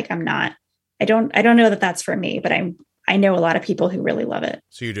just feel like I don't know that that's for me, but I know a lot of people who really love it.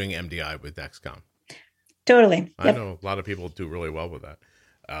 So you're doing MDI with Dexcom. Totally. I know a lot of people do really well with that.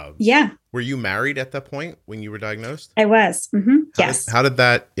 Were you married at that point when you were diagnosed? I was. Mm-hmm. Yes. How did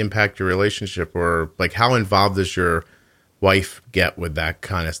that impact your relationship, or like how involved does your wife get with that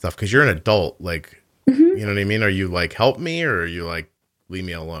kind of stuff? Because you're an adult, like, you know what I mean? Are you like, help me, or are you like, leave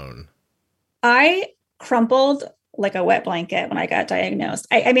me alone? I crumpled like a wet blanket when I got diagnosed.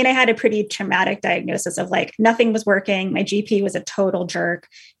 I mean, I had a pretty traumatic diagnosis of like nothing was working. My GP was a total jerk.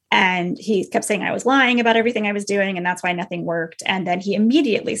 And he kept saying I was lying about everything I was doing, and that's why nothing worked. And then he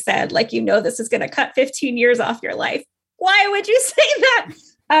immediately said, like, this is going to cut 15 years off your life. Why would you say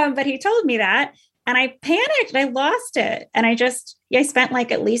that? But he told me that, and I panicked and I lost it. And I spent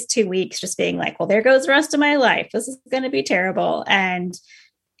like at least 2 weeks just being like, well, there goes the rest of my life. This is going to be terrible. And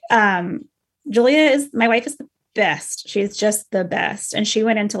my wife is the best. She's just the best. And she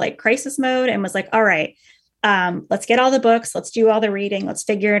went into like crisis mode and was like, all right, let's get all the books. Let's do all the reading. Let's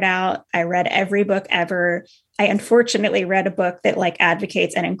figure it out. I read every book ever. I unfortunately read a book that like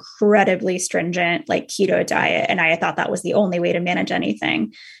advocates an incredibly stringent like keto diet. And I thought that was the only way to manage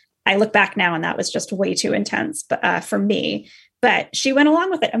anything. I look back now and that was just way too intense for me. But she went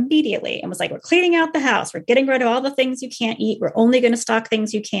along with it immediately and was like, we're cleaning out the house. We're getting rid of all the things you can't eat. We're only going to stock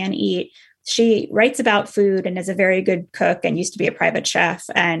things you can eat. She writes about food and is a very good cook and used to be a private chef.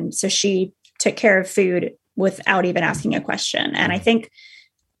 And so she took care of food without even asking a question. And I think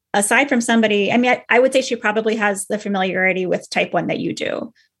aside from somebody, I mean, I would say she probably has the familiarity with type 1 that you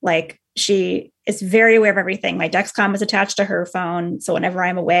do. Like she is very aware of everything. My Dexcom is attached to her phone. So whenever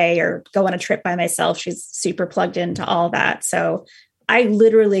I'm away or go on a trip by myself, she's super plugged into all that. So I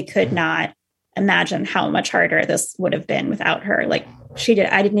literally could not imagine how much harder this would have been without her. Like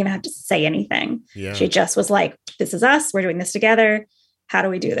I didn't even have to say anything. Yeah. She just was like, this is us. We're doing this together. How do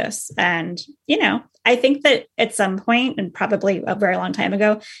we do this? And, I think that at some point, and probably a very long time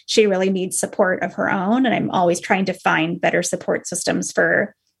ago, she really needs support of her own. And I'm always trying to find better support systems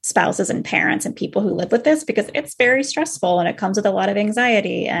for spouses and parents and people who live with this, because it's very stressful and it comes with a lot of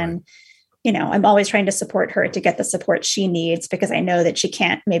anxiety. And, I'm always trying to support her to get the support she needs, because I know that she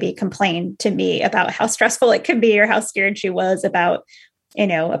can't maybe complain to me about how stressful it can be or how scared she was about,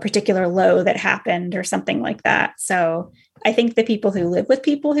 a particular low that happened or something like that. So I think the people who live with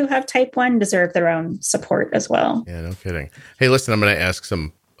people who have type 1 deserve their own support as well. Yeah, no kidding. Hey, listen, I'm going to ask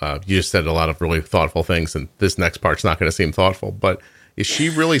some, you just said a lot of really thoughtful things, and this next part's not going to seem thoughtful, but is she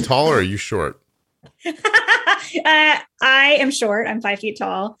really tall or are you short? I am short. I'm 5 feet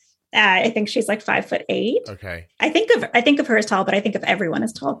tall. I think she's like 5'8". Okay. I think of her as tall, but I think of everyone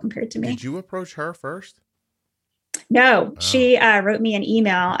as tall compared to me. Did you approach her first? No, she wrote me an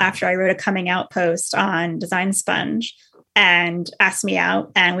email after I wrote a coming out post on Design Sponge. and asked me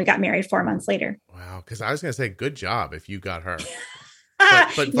out, and we got married 4 months later. Wow. Because I was going to say, good job if you got her.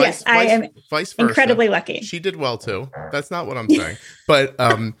 But Yes, I am vice versa. Incredibly lucky. She did well too. That's not what I'm saying. But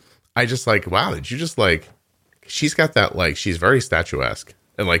I just like, wow, did you just like, she's got that, like, she's very statuesque.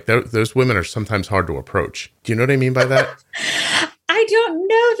 And like those women are sometimes hard to approach. Do you know what I mean by that? I don't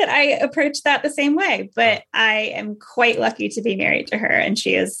know that I approach that the same way, but I am quite lucky to be married to her. And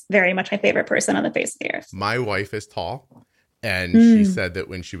she is very much my favorite person on the face of the earth. My wife is tall. And she said that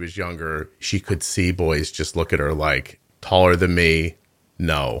when she was younger, she could see boys just look at her like, taller than me,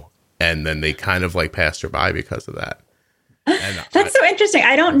 no. And then they kind of like passed her by because of that. And That's so interesting.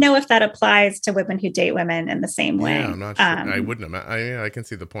 I don't know if that applies to women who date women in the same way. Yeah, I'm not sure. I wouldn't have. I can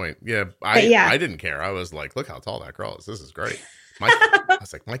see the point. Yeah, I didn't care. I was like, look how tall that girl is. This is great. I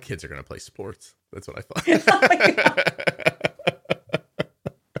was like, my kids are going to play sports. That's what I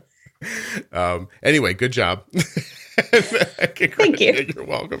thought. Anyway, good job. Thank you. You're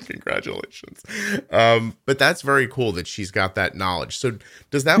welcome. Congratulations. But that's very cool that she's got that knowledge. So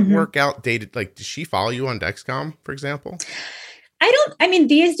does that work out dated? Like, does she follow you on Dexcom, for example? I mean,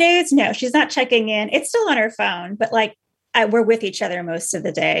 these days, no, she's not checking in. It's still on her phone, but like we're with each other most of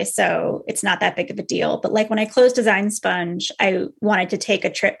the day. So it's not that big of a deal. But like when I closed Design Sponge, I wanted to take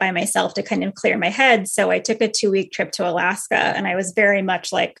a trip by myself to kind of clear my head. So I took a 2-week trip to Alaska, and I was very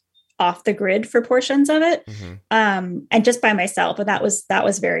much like off the grid for portions of it. And just by myself. And that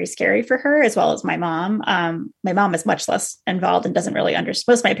was very scary for her, as well as my mom. My mom is much less involved and doesn't really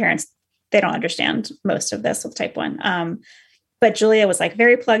understand. Most of my parents, they don't understand most of this with type 1. But Julia was like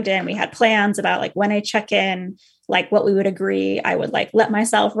very plugged in. We had plans about like when I check in, like what we would agree. I would like let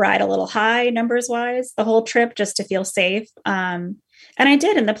myself ride a little high numbers wise the whole trip just to feel safe. And I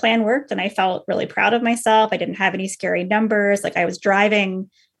did, and the plan worked, and I felt really proud of myself. I didn't have any scary numbers. Like I was driving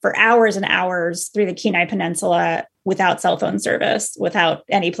for hours and hours through the Kenai Peninsula without cell phone service, without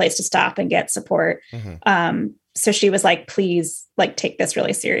any place to stop and get support. So she was like, please, like, take this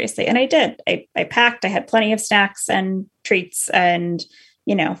really seriously. And I did. I packed, I had plenty of snacks and treats, and,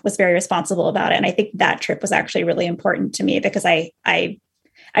 you know, was very responsible about it. And I think that trip was actually really important to me because I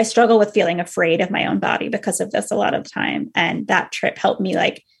struggle with feeling afraid of my own body because of this a lot of the time. And that trip helped me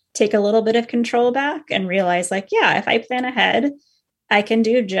like take a little bit of control back and realize like, yeah, if I plan ahead, I can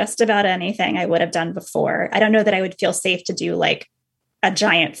do just about anything I would have done before. I don't know that I would feel safe to do like a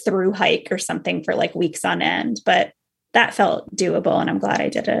giant through hike or something for like weeks on end, but that felt doable, and I'm glad I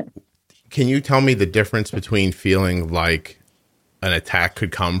did it. Can you tell me the difference between feeling like an attack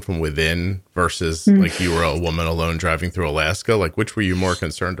could come from within versus like you were a woman alone driving through Alaska? Like, which were you more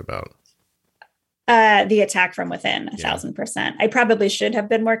concerned about? The attack from within, 1,000%. I probably should have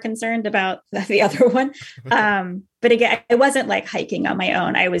been more concerned about the other one. But again, it wasn't like hiking on my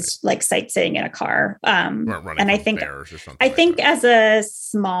own. I was like sightseeing in a car. And I think as a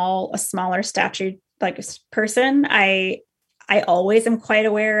smaller stature like person, I always am quite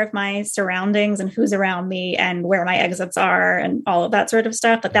aware of my surroundings and who's around me and where my exits are and all of that sort of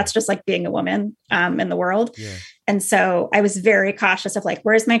stuff. But that's just like being a woman in the world. Yeah. And so I was very cautious of like,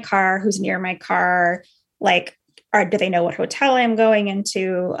 where's my car? Who's near my car? Like, do they know what hotel I'm going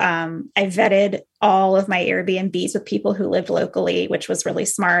into? I vetted all of my Airbnbs with people who lived locally, which was really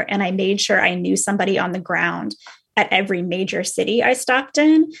smart. And I made sure I knew somebody on the ground at every major city I stopped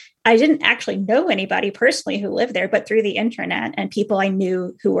in. I didn't actually know anybody personally who lived there, but through the internet and people I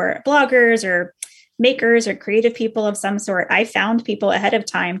knew who were bloggers or makers or creative people of some sort, I found people ahead of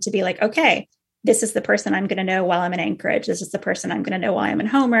time to be like, okay, this is the person I'm going to know while I'm in Anchorage. This is the person I'm going to know while I'm in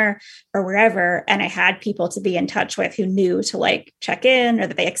Homer or wherever. And I had people to be in touch with who knew to like check in or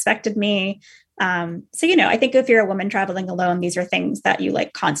that they expected me. So, you know, I think if you're a woman traveling alone, these are things that you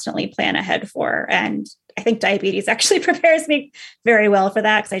like constantly plan ahead for. And I think diabetes actually prepares me very well for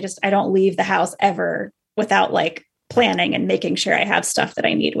that because I don't leave the house ever without like planning and making sure I have stuff that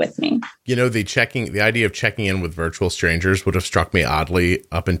I need with me. You know, the idea of checking in with virtual strangers would have struck me oddly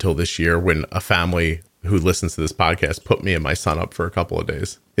up until this year when a family who listens to this podcast put me and my son up for a couple of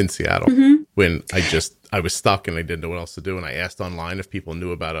days in Seattle when I was stuck and I didn't know what else to do. And I asked online if people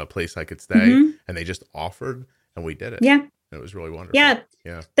knew about a place I could stay and they just offered and we did it. Yeah. And it was really wonderful.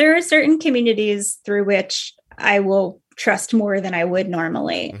 Yeah. There are certain communities through which I will trust more than I would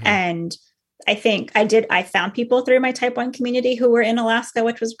normally. And I think I found people through my type 1 community who were in Alaska,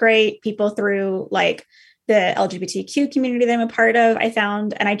 which was great. People through like the LGBTQ community that I'm a part of, I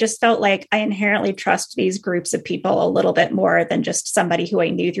found, and I just felt like I inherently trust these groups of people a little bit more than just somebody who I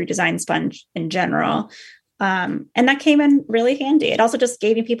knew through Design Sponge in general. And that came in really handy. It also just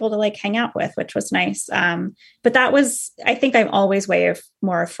gave me people to like hang out with, which was nice. But I think I'm always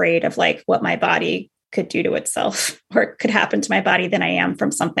more afraid of like what my body could do to itself or could happen to my body than I am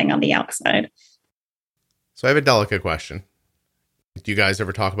from something on the outside. So I have a delicate question. Do you guys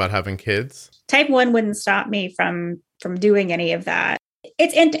ever talk about having kids? Type 1 wouldn't stop me from doing any of that.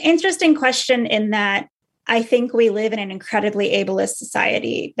 It's an interesting question in that I think we live in an incredibly ableist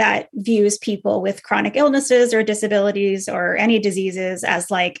society that views people with chronic illnesses or disabilities or any diseases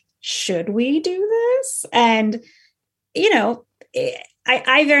as like, should we do this? And,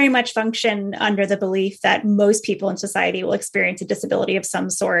 I very much function under the belief that most people in society will experience a disability of some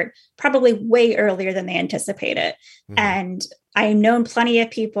sort, probably way earlier than they anticipate it. Mm-hmm. And I've known plenty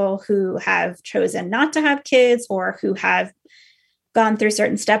of people who have chosen not to have kids or who have gone through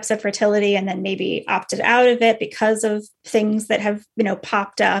certain steps of fertility and then maybe opted out of it because of things that have,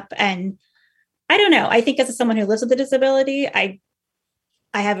 popped up. And I don't know. I think as someone who lives with a disability, I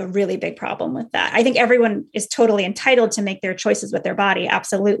have a really big problem with that. I think everyone is totally entitled to make their choices with their body.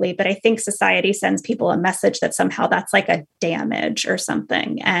 Absolutely. But I think society sends people a message that somehow that's like a damage or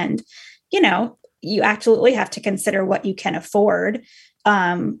something. And, you absolutely have to consider what you can afford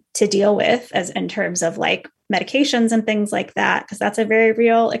to deal with as in terms of like medications and things like that, because that's a very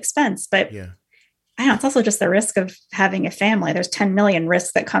real expense. But yeah. I don't know, it's also just the risk of having a family. There's 10 million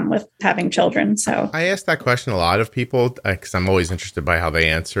risks that come with having children. So I ask that question a lot of people because I'm always interested by how they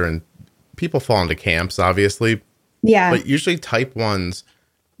answer, and people fall into camps, obviously. Yeah. But usually type 1s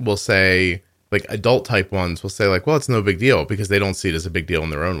will say, like adult type 1s will say like, well, it's no big deal because they don't see it as a big deal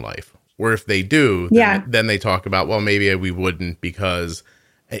in their own life. Or if they do, then they talk about, well, maybe we wouldn't because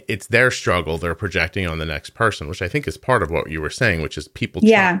it's their struggle they're projecting on the next person, which I think is part of what you were saying, which is people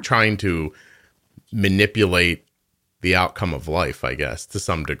trying to manipulate the outcome of life, I guess, to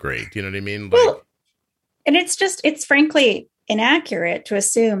some degree. Do you know what I mean? Well, and it's frankly inaccurate to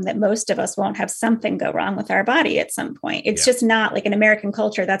assume that most of us won't have something go wrong with our body at some point. It's just not like in American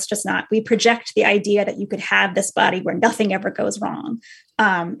culture. That's just not, we project the idea that you could have this body where nothing ever goes wrong.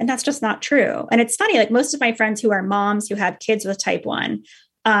 And that's just not true. And it's funny, like most of my friends who are moms who have kids with type 1,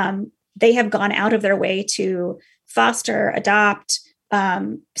 they have gone out of their way to foster, adopt,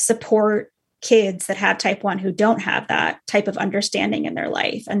 support kids that have type 1 who don't have that type of understanding in their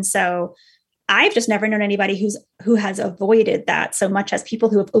life. And so I've just never known anybody who has avoided that so much as people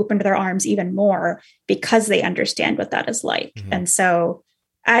who have opened their arms even more because they understand what that is like. Mm-hmm. And so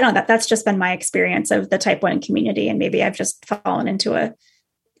I don't know, that's just been my experience of the type 1 community. And maybe I've just fallen into a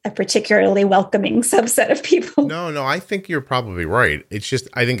particularly welcoming subset of people. No, I think you're probably right. It's just,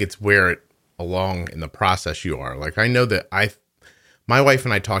 I think it's where along in the process you are. Like, I know that my wife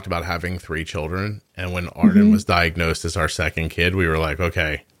and I talked about having 3 children. And when Arden was diagnosed as our second kid, we were like,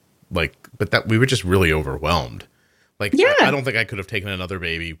 okay, but that we were just really overwhelmed. Like, I don't think I could have taken another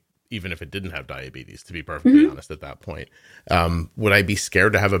baby, even if it didn't have diabetes, to be perfectly honest at that point. Would I be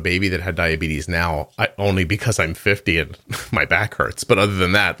scared to have a baby that had diabetes now? Only because I'm 50 and my back hurts. But other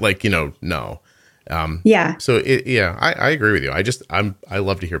than that, no. So I agree with you. I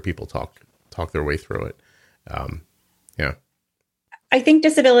love to hear people talk their way through it. I think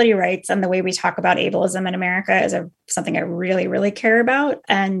disability rights and the way we talk about ableism in America is something I really, really care about.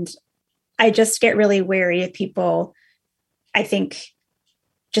 And I just get really wary of people. I think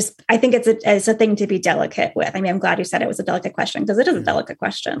it's a thing to be delicate with. I mean, I'm glad you said it was a delicate question because it is a delicate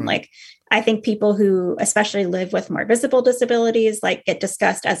question. Mm-hmm. Like, I think people who especially live with more visible disabilities, like, get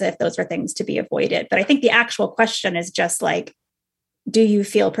discussed as if those are things to be avoided. But I think the actual question is just like, do you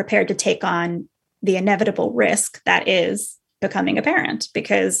feel prepared to take on the inevitable risk that is becoming a parent?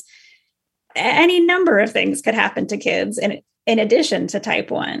 Because any number of things could happen to kids in addition to type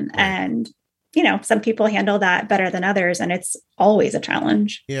 1. Right. And, some people handle that better than others, and it's always a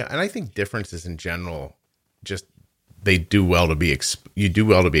challenge. Yeah. And I think differences in general, just they do well to be, you do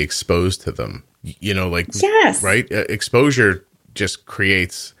well to be exposed to them, yes. Right. Exposure just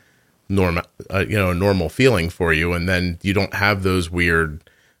creates a normal feeling for you. And then you don't have those weird,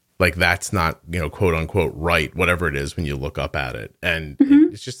 like, that's not, quote unquote, right, whatever it is when you look up at it. And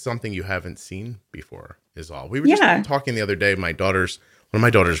it's just something you haven't seen before is all. We were just talking the other day, one of my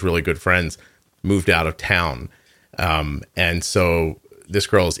daughter's really good friends moved out of town. And so this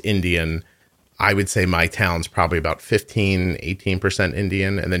girl is Indian. I would say my town's probably about 18%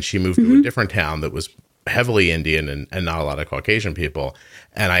 Indian. And then she moved to a different town that was heavily Indian and not a lot of Caucasian people.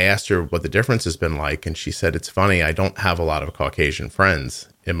 And I asked her what the difference has been like. And she said, it's funny, I don't have a lot of Caucasian friends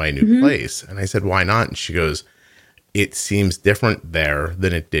in my new place. And I said, why not? And she goes, it seems different there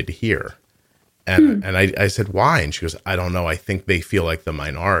than it did here. And I said, why? And she goes, I don't know. I think they feel like the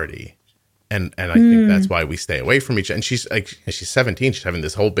minority. And I think that's why we stay away from each other. And she's 17. She's having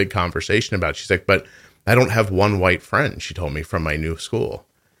this whole big conversation about it. She's like, but I don't have one white friend, she told me, from my new school.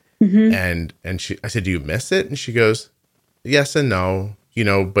 Mm-hmm. I said, do you miss it? And she goes, yes and no,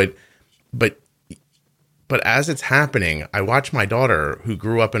 but as it's happening, I watch my daughter, who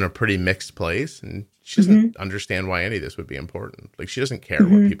grew up in a pretty mixed place, and she doesn't understand why any of this would be important. Like, she doesn't care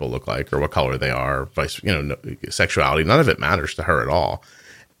what people look like or what color they are, sexuality. None of it matters to her at all.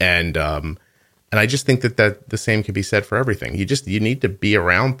 And I just think that the same can be said for everything. You need to be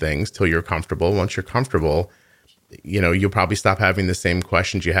around things till you're comfortable. Once you're comfortable, you'll probably stop having the same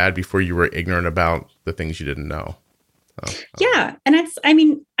questions you had before you were ignorant about the things you didn't know. Yeah. And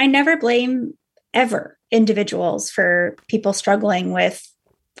I never blame ever individuals for people struggling with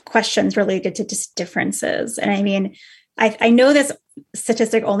questions related to just differences. And I know this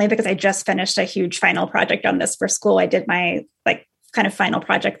statistic only because I just finished a huge final project on this for school. I did my kind of final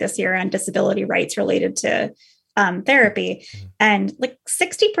project this year on disability rights related to therapy. And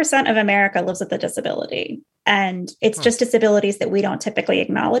 60% of America lives with a disability. And it's just disabilities that we don't typically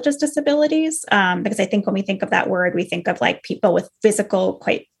acknowledge as disabilities. Because I think when we think of that word, we think of people with physical,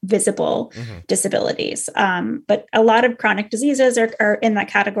 quite visible disabilities. But a lot of chronic diseases are in that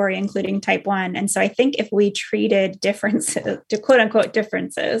category, including type 1. And so I think if we treated differences, to quote unquote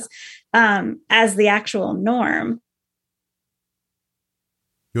differences, as the actual norm.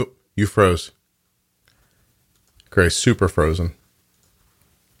 You froze. Grace, super frozen.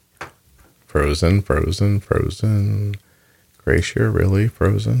 Frozen. Grace, you're really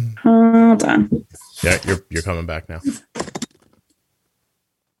frozen. Hold on. Yeah, you're coming back now.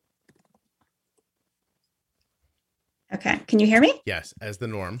 Okay. Can you hear me? Yes, as the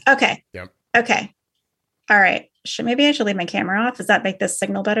norm. Okay. Yep. Okay. All right. Maybe I should leave my camera off. Does that make this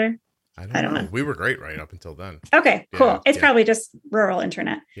signal better? I don't know. We were great right up until then. Okay, cool. It's probably just rural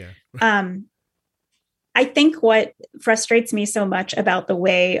internet. Yeah. I think what frustrates me so much about the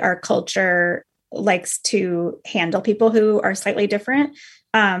way our culture likes to handle people who are slightly different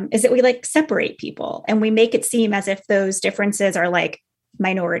is that we separate people, and we make it seem as if those differences are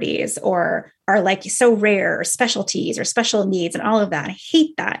minorities or are so rare, or specialties or special needs and all of that. I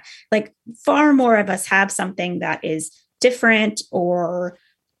hate that. Far more of us have something that is different, or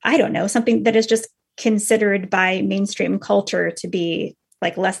I don't know, something that is just considered by mainstream culture to be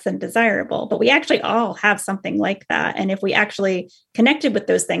less than desirable, but we actually all have something like that. And if we actually connected with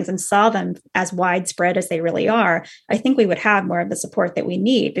those things and saw them as widespread as they really are, I think we would have more of the support that we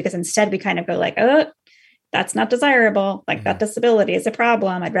need, because instead we kind of go oh, that's not desirable. That disability is a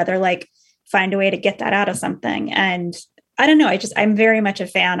problem. I'd rather find a way to get that out of something. And I don't know. I'm very much a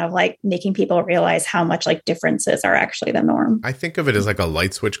fan of making people realize how much differences are actually the norm. I think of it as a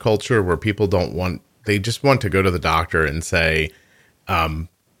light switch culture where people they just want to go to the doctor and say,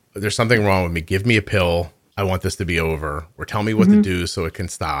 there's something wrong with me. Give me a pill. I want this to be over, or tell me what to do so it can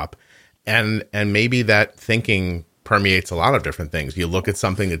stop. And maybe that thinking permeates a lot of different things. You look at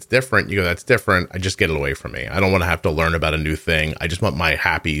something that's different, you go, that's different. I just get it away from me. I don't want to have to learn about a new thing. I just want my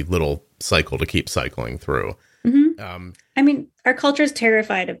happy little cycle to keep cycling through. Our culture is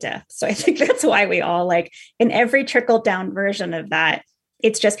terrified of death. So I think that's why we all in every trickle down version of that,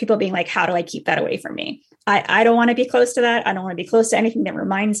 it's just people being how do I keep that away from me? I don't want to be close to that. I don't want to be close to anything that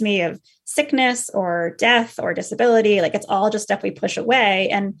reminds me of sickness or death or disability. It's all just stuff we push away.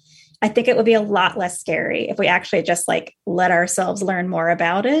 And I think it would be a lot less scary if we actually just let ourselves learn more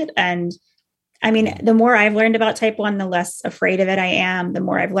about it. And the more I've learned about type 1, the less afraid of it I am. The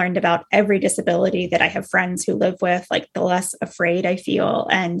more I've learned about every disability that I have friends who live with, the less afraid I feel.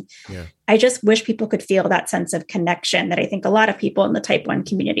 And I just wish people could feel that sense of connection that I think a lot of people in the type 1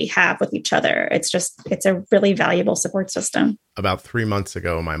 community have with each other. It's a really valuable support system. About 3 months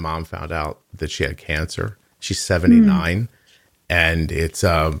ago, my mom found out that she had cancer. She's 79, and it's,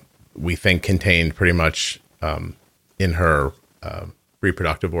 we think, contained pretty much in her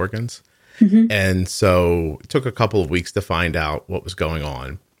reproductive organs. And so it took a couple of weeks to find out what was going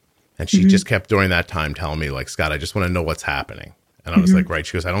on. And she just kept during that time telling me Scott, I just want to know what's happening. And I was right.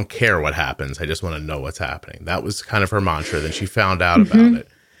 She goes, I don't care what happens. I just want to know what's happening. That was kind of her mantra. Then she found out about it.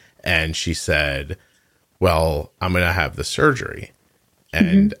 And she said, well, I'm going to have the surgery.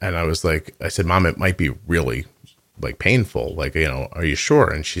 And I said, Mom, it might be really painful. Are you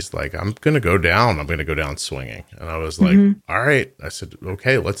sure? And she's like, I'm going to go down. I'm going to go down swinging. And I was all right. I said,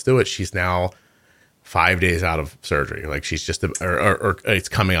 okay, let's do it. She's now 5 days out of surgery. She's just, or it's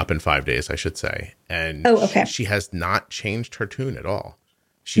coming up in 5 days, I should say. And she has not changed her tune at all.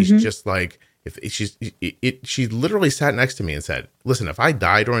 She's just she literally sat next to me and said, listen, if I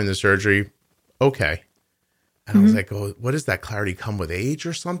die during the surgery, okay. And I was like, oh, what does that clarity come with age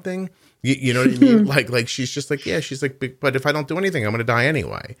or something? You know what I mean? She's just yeah, she's but if I don't do anything, I'm going to die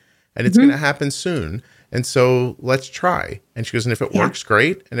anyway. and it's going to happen soon. And so let's try. And she goes, and if it works,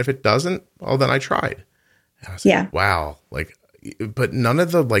 great. And if it doesn't, well, then I tried. And I was like, wow. Like, but none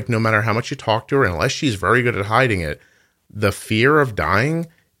of the, like, no matter how much you talk to her, unless she's very good at hiding it, the fear of dying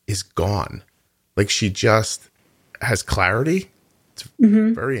is gone. Like, she just has clarity. It's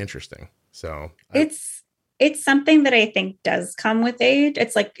very interesting. So it's something that I think does come with age.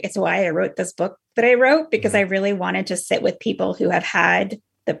 It's why I wrote this book that I wrote, because I really wanted to sit with people who have had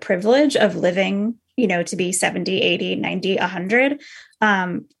the privilege of living, you know, to be 70, 80, 90, 100.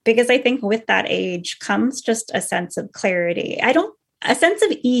 Because I think with that age comes just a sense of clarity. A sense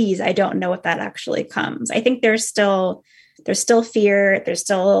of ease. I don't know if that actually comes. I think there's still fear, there's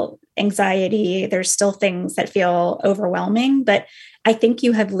still anxiety, there's still things that feel overwhelming, but I think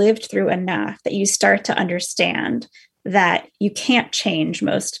you have lived through enough that you start to understand that you can't change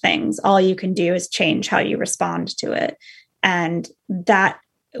most things. All you can do is change how you respond to it. And that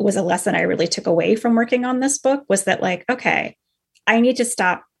was a lesson I really took away from working on this book, was that, like, okay, I need to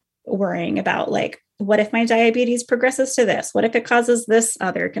stop worrying about, like, what if my diabetes progresses to this? What if it causes this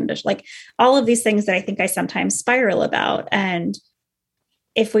other condition? Like, all of these things that I think I sometimes spiral about. And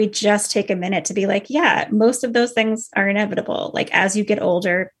if we just take a minute to be like, yeah, most of those things are inevitable. Like, as you get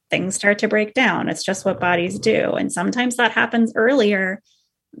older, things start to break down. It's just what bodies do. And sometimes that happens earlier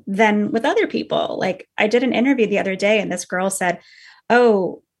than with other people. Like, I did an interview the other day and this girl said,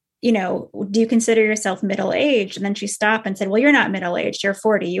 oh, you know, do you consider yourself middle-aged? And then she stopped and said, well, you're not middle-aged. You're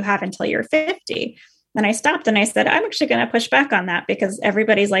 40. You have until you're 50. Then I stopped and I said, I'm actually going to push back on that, because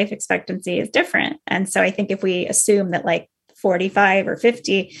everybody's life expectancy is different. And so I think if we assume that, like, 45 or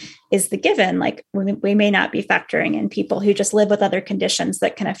 50 is the given, like, we may not be factoring in people who just live with other conditions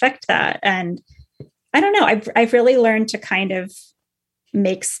that can affect that. And I don't know, I've really learned to kind of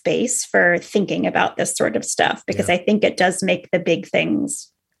make space for thinking about this sort of stuff, because I think it does make the big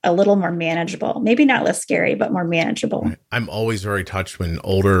things a little more manageable, maybe not less scary, but more manageable. I'm always very touched when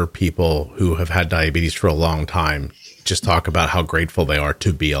older people who have had diabetes for a long time just talk about how grateful they are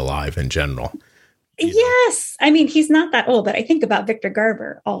to be alive in general. Yes. I mean, he's not that old, but I think about Victor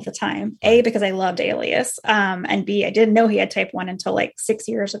Garber all the time. A, because I loved Alias. And B, I didn't know he had type 1 until like 6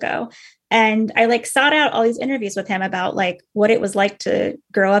 years ago. And I like sought out all these interviews with him about like what it was like to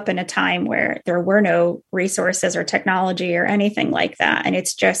grow up in a time where there were no resources or technology or anything like that. And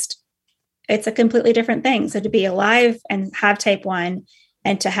it's a completely different thing. So to be alive and have type 1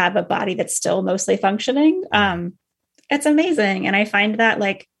 and to have a body that's still mostly functioning, it's amazing. And I find that,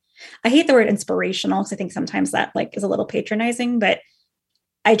 like, I hate the word inspirational because I think sometimes that like is a little patronizing, but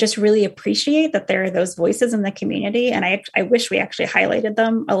I just really appreciate that there are those voices in the community. And I wish we actually highlighted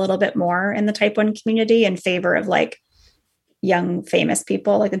them a little bit more in the type 1 community in favor of like young, famous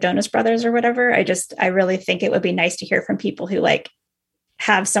people like the Jonas Brothers or whatever. I really think it would be nice to hear from people who like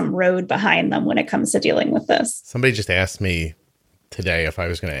have some road behind them when it comes to dealing with this. Somebody just asked me today if I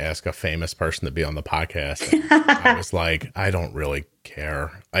was going to ask a famous person to be on the podcast. I was like, I don't really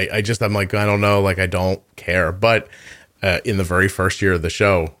care. I'm like, I don't know. Like, I don't care. But in the very first year of the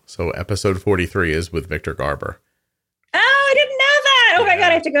show, so episode 43 is with Victor Garber. Oh, I didn't know that. Oh my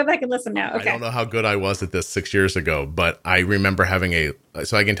God, I have to go back and listen now. Okay. I don't know how good I was at this 6 years ago, but I remember having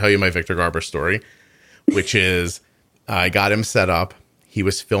so I can tell you my Victor Garber story, which is I got him set up. He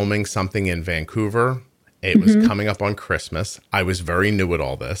was filming something in Vancouver. It was coming up on Christmas. I was very new at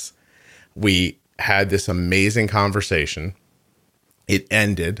all this. We had this amazing conversation. It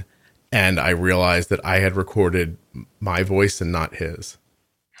ended, and I realized that I had recorded my voice and not his.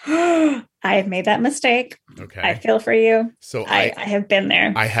 I have made that mistake. Okay. I feel for you. So I have been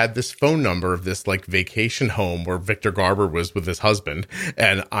there. I had this phone number of this like vacation home where Victor Garber was with his husband.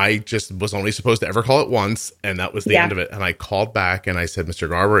 And I just was only supposed to ever call it once. And that was the end of it. And I called back and I said, Mr.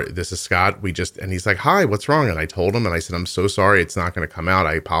 Garber, this is Scott. And he's like, hi, what's wrong? And I told him and I said, I'm so sorry. It's not going to come out.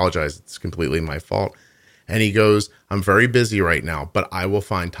 I apologize. It's completely my fault. And he goes, I'm very busy right now, but I will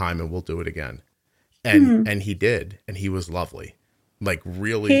find time and we'll do it again. And he did. And he was lovely. Like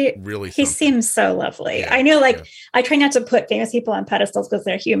really, really. He seems so lovely. Yeah, I know, like, I try not to put famous people on pedestals because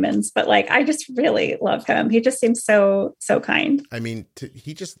they're humans, but like, I just really love him. He just seems so, so kind. I mean,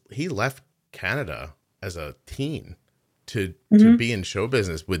 he left Canada as a teen to be in show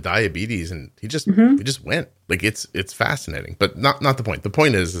business with diabetes. And he just went. Like, it's fascinating, but not the point. The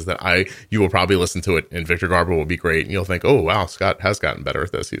point is that you will probably listen to it and Victor Garber will be great. And you'll think, oh, wow, Scott has gotten better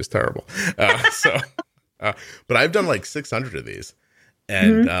at this. He was terrible. But I've done like 600 of these.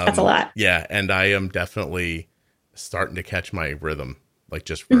 And that's a lot. Yeah. And I am definitely starting to catch my rhythm, like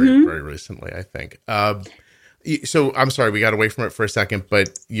just very, very recently, I think. So I'm sorry, we got away from it for a second,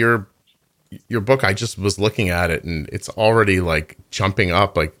 but your book, I just was looking at it and it's already like jumping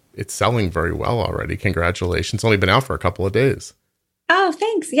up. Like it's selling very well already. Congratulations. It's only been out for a couple of days. Oh,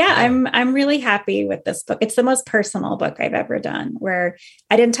 thanks. Yeah, I'm really happy with this book. It's the most personal book I've ever done, where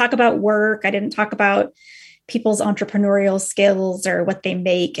I didn't talk about work. I didn't talk about people's entrepreneurial skills or what they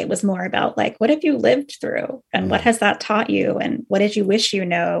make. It was more about like, what have you lived through and what has that taught you? And what did you wish you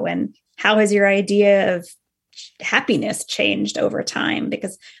know? And how has your idea of happiness changed over time?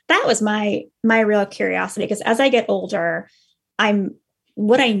 Because that was my real curiosity. Because as I get older,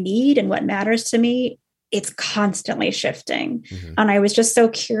 what I need and what matters to me, it's constantly shifting. Mm-hmm. And I was just so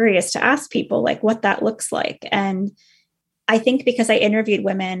curious to ask people like what that looks like. And I think because I interviewed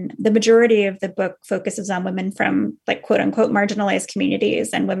women, the majority of the book focuses on women from like quote unquote marginalized communities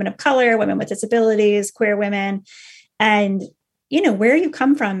and women of color, women with disabilities, queer women. And, you know, where you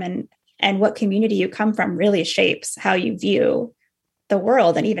come from and what community you come from really shapes how you view the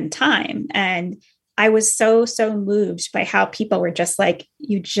world and even time. And I was so moved by how people were just like,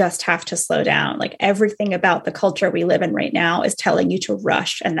 you just have to slow down. Like everything about the culture we live in right now is telling you to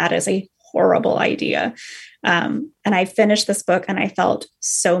rush. And that is a horrible idea. And I finished this book and I felt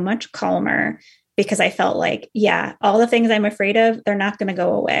so much calmer because I felt like, yeah, all the things I'm afraid of, they're not going to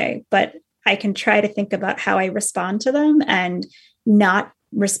go away, but I can try to think about how I respond to them and not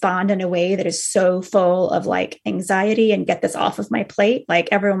respond in a way that is so full of like anxiety and get this off of my plate. Like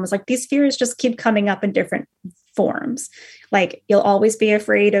everyone was like, these fears just keep coming up in different forms. Like you'll always be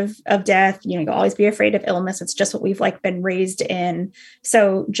afraid of death, you know, you'll always be afraid of illness. It's just what we've like been raised in.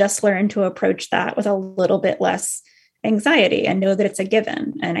 So just learn to approach that with a little bit less anxiety and know that it's a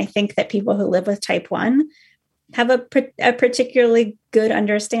given. And I think that people who live with type 1 have a particularly good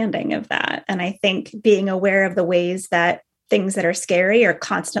understanding of that. And I think being aware of the ways that things that are scary are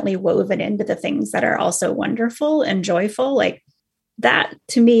constantly woven into the things that are also wonderful and joyful, like that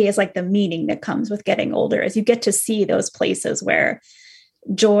to me is like the meaning that comes with getting older, is you get to see those places where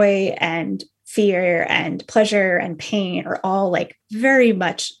joy and fear and pleasure and pain are all like very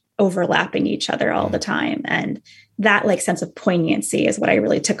much overlapping each other all the time. And that like sense of poignancy is what I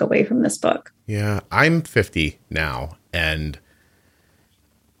really took away from this book. Yeah, I'm 50 now, and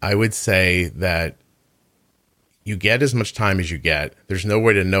I would say that you get as much time as you get. There's no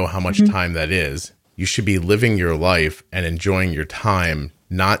way to know how much time that is. You should be living your life and enjoying your time,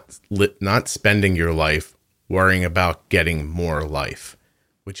 not spending your life worrying about getting more life,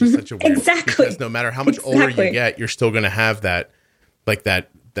 which is such a weird, because no matter how much older you get, you're still going to have that, like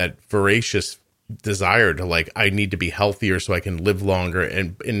that voracious desire to like, I need to be healthier so I can live longer.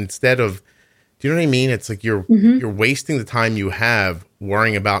 And instead of, do you know what I mean? It's like you're wasting the time you have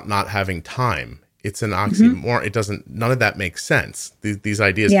worrying about not having time. It's an oxymoron. It doesn't, none of that makes sense. These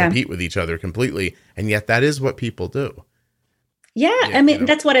ideas compete with each other completely. And yet that is what people do. Yeah. I mean,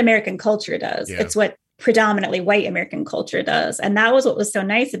 that's what American culture does. Yeah. It's what predominantly white American culture does. And that was what was so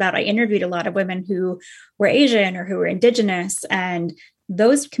nice about, I interviewed a lot of women who were Asian or who were indigenous, and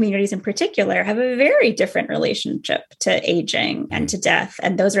those communities in particular have a very different relationship to aging and to death.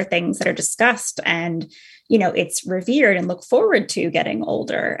 And those are things that are discussed and, you know, it's revered and look forward to getting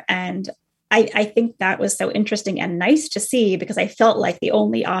older. And I think that was so interesting and nice to see, because I felt like the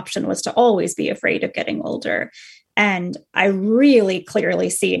only option was to always be afraid of getting older. And I really clearly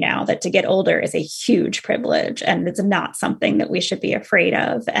see now that to get older is a huge privilege, and it's not something that we should be afraid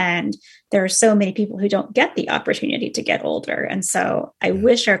of. And there are so many people who don't get the opportunity to get older. And so I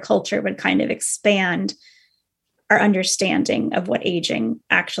wish our culture would kind of expand our understanding of what aging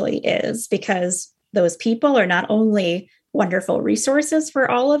actually is, because those people are not only wonderful resources for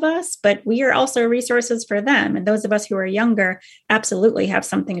all of us, but we are also resources for them. And those of us who are younger absolutely have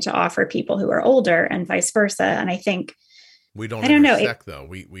something to offer people who are older, and vice versa. And I think we don't intersect though.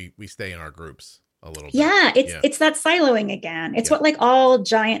 We stay in our groups a little bit. Yeah, it's that siloing again. It's what like all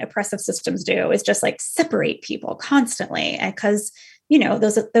giant oppressive systems do, is just like separate people constantly. Because, you know,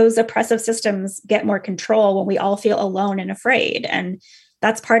 those oppressive systems get more control when we all feel alone and afraid. And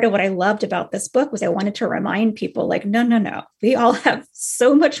that's part of what I loved about this book, was I wanted to remind people like, no, we all have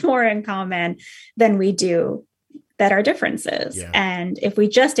so much more in common than we do that are differences. Yeah. And if we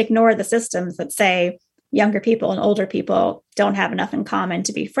just ignore the systems that say younger people and older people don't have enough in common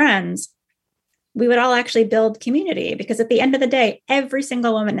to be friends, we would all actually build community. Because at the end of the day, every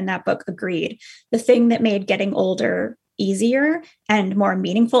single woman in that book agreed the thing that made getting older easier and more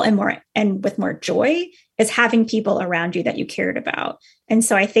meaningful and with more joy is having people around you that you cared about. And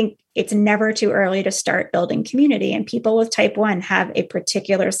so I think it's never too early to start building community. And people with type 1 have a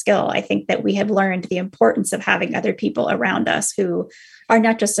particular skill. I think that we have learned the importance of having other people around us who are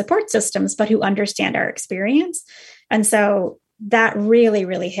not just support systems, but who understand our experience. And so that really,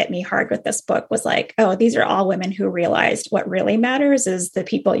 really hit me hard with this book was like, oh, these are all women who realized what really matters is the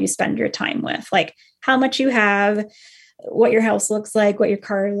people you spend your time with, like how much you have, what your house looks like, what your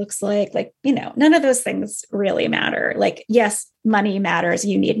car looks like, none of those things really matter. Like, yes, money matters.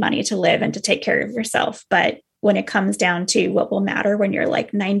 You need money to live and to take care of yourself. But when it comes down to what will matter when you're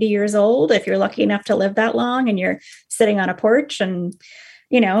like 90 years old, if you're lucky enough to live that long and you're sitting on a porch and,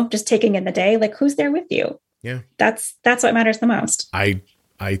 just taking in the day, like who's there with you? Yeah. That's what matters the most. I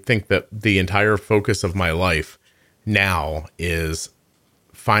think that the entire focus of my life now is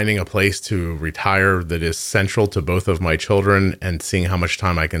finding a place to retire that is central to both of my children and seeing how much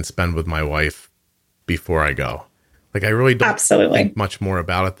time I can spend with my wife before I go. Like I really don't think much more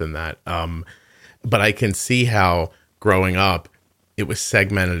about it than that. But I can see how growing up, it was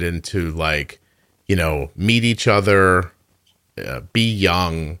segmented into like, meet each other, be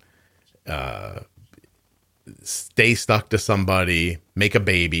young, stay stuck to somebody, make a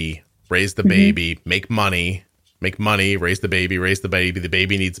baby, raise the baby, make money, raise the baby. The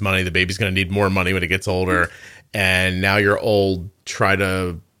baby needs money. The baby's going to need more money when it gets older. And now you're old. Try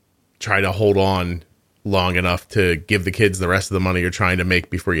to hold on long enough to give the kids the rest of the money you're trying to make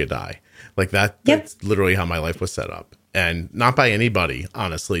before you die. Like that. Yep. That's literally how my life was set up. And not by anybody,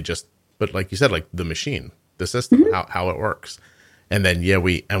 honestly, but like you said, like the machine, the system, how it works. And then,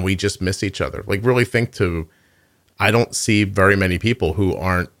 we just miss each other. Like really I don't see very many people who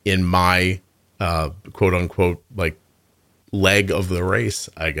aren't in my quote unquote, like leg of the race,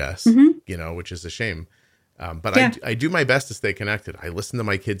 I guess, which is a shame. But I do my best to stay connected. I listen to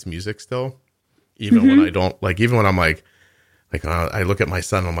my kids' music still, even when I don't even when I'm like I look at my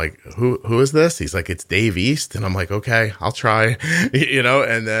son, I'm like, who is this? He's like, it's Dave East. And I'm like, okay, I'll try,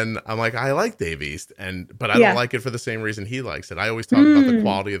 and then I'm like, I like Dave East. But I don't like it for the same reason he likes it. I always talk about the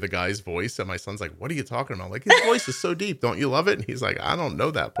quality of the guy's voice. And my son's like, what are you talking about? I'm like, his voice is so deep. Don't you love it? And he's like, I don't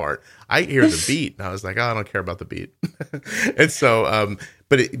know that part. I hear the beat. And I was like, I don't care about the beat. And so,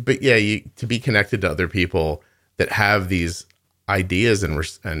 to be connected to other people that have these ideas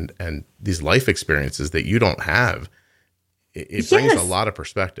and these life experiences that you don't have, it brings a lot of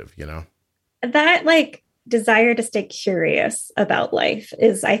perspective, That like desire to stay curious about life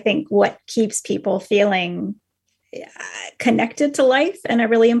is, I think, what keeps people feeling connected to life in a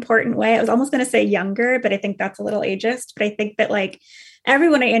really important way. I was almost going to say younger, but I think that's a little ageist. But I think that like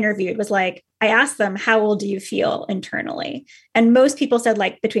everyone I interviewed was like, I asked them, how old do you feel internally? And most people said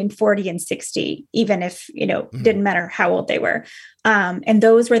like between 40 and 60, even if, didn't matter how old they were. And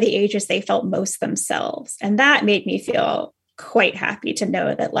those were the ages they felt most themselves. And that made me feel quite happy to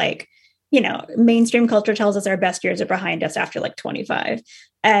know that like, mainstream culture tells us our best years are behind us after like 25.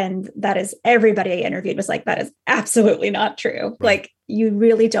 And that is everybody I interviewed was like, that is absolutely not true. Right. Like you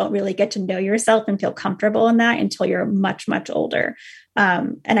really don't really get to know yourself and feel comfortable in that until you're much, much older.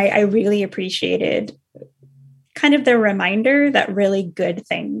 And I really appreciated kind of the reminder that really good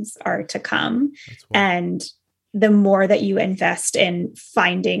things are to come. And the more that you invest in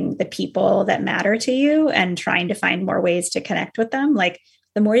finding the people that matter to you and trying to find more ways to connect with them, like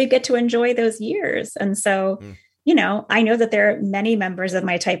the more you get to enjoy those years. And so, I know that there are many members of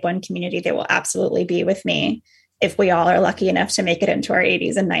my type 1 community that will absolutely be with me if we all are lucky enough to make it into our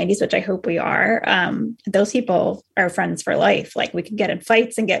 80s and 90s, which I hope we are. Those people are friends for life. Like we can get in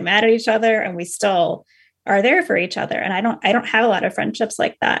fights and get mad at each other and we still are there for each other. And I don't have a lot of friendships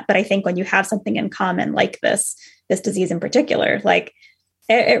like that. But I think when you have something in common, like this disease in particular, like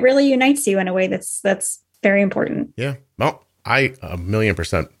it really unites you in a way that's very important. Yeah. Well, I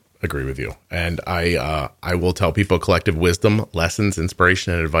 1,000,000% agree with you. And I will tell people collective wisdom, lessons,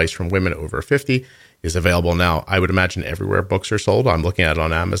 inspiration, and advice from women over 50 is available now. I would imagine everywhere books are sold. I'm looking at it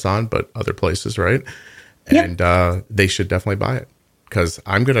on Amazon, but other places, right? And they should definitely buy it because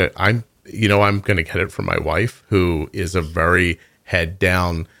I'm going to get it from my wife, who is a very head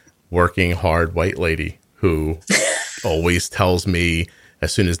down, working hard white lady who always tells me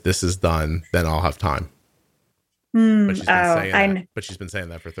as soon as this is done, then I'll have time. But she's been saying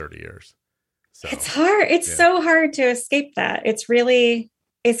that for 30 years. So it's hard. It's so hard to escape that. It's really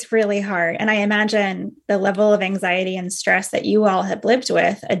hard. And I imagine the level of anxiety and stress that you all have lived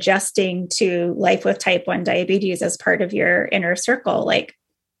with adjusting to life with type 1 diabetes as part of your inner circle, like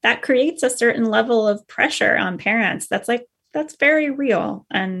that creates a certain level of pressure on parents. That's very real.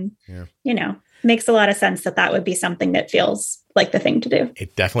 And, makes a lot of sense that would be something that feels like the thing to do.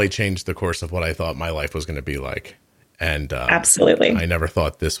 It definitely changed the course of what I thought my life was going to be like. And absolutely, I never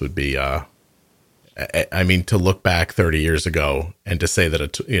thought this would be, to look back 30 years ago and to say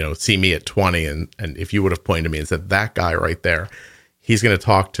that, see me at 20. And if you would have pointed to me and said, that guy right there, he's going to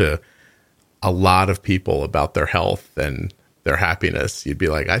talk to a lot of people about their health and their happiness, you'd be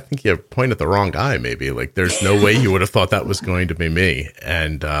like, I think you pointed the wrong guy. Maybe like there's no way you would have thought that was going to be me.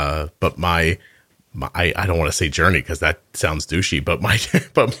 And, but I don't want to say journey because that sounds douchey, but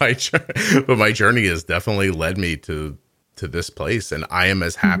my journey has definitely led me to this place. And I am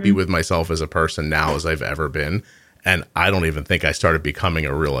as happy with myself as a person now as I've ever been. And I don't even think I started becoming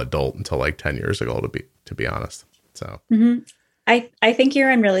a real adult until like 10 years ago, to be honest. So I think you're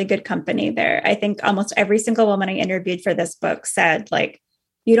in really good company there. I think almost every single woman I interviewed for this book said, like,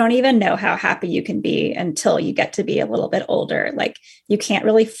 you don't even know how happy you can be until you get to be a little bit older. Like, you can't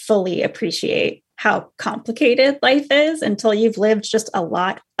really fully appreciate how complicated life is until you've lived just a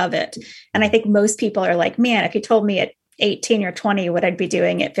lot of it. And I think most people are like, man, if you told me at 18 or 20 what I'd be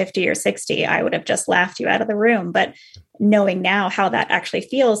doing at 50 or 60, I would have just laughed you out of the room. But knowing now how that actually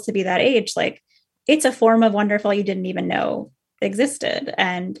feels to be that age, like, it's a form of wonderful you didn't even know existed.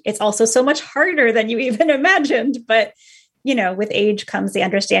 And it's also so much harder than you even imagined. But, you know, with age comes the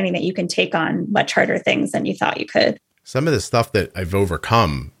understanding that you can take on much harder things than you thought you could. Some of the stuff that I've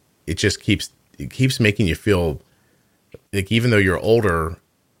overcome, it keeps making you feel like even though you're older,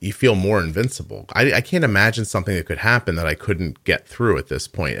 you feel more invincible. I can't imagine something that could happen that I couldn't get through at this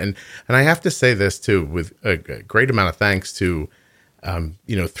point. And I have to say this too, with a great amount of thanks to,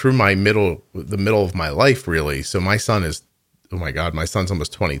 through the middle of my life, really. So my son is, oh my God, my son's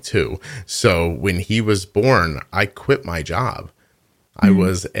almost 22. So when he was born, I quit my job. I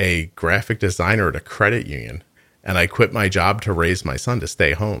was a graphic designer at a credit union, and I quit my job to raise my son, to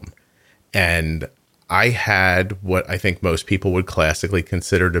stay home. And I had what I think most people would classically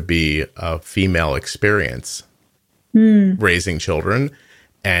consider to be a female experience raising children.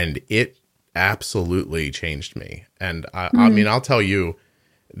 And it absolutely changed me. And I mean, I'll tell you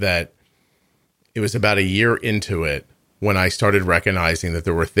that it was about a year into it when I started recognizing that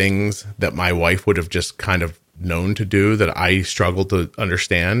there were things that my wife would have just kind of known to do that I struggled to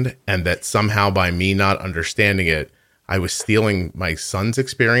understand. And that somehow by me not understanding it, I was stealing my son's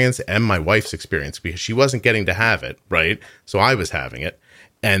experience and my wife's experience because she wasn't getting to have it, right? So I was having it.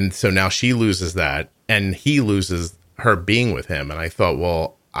 And so now she loses that and he loses her being with him. And I thought,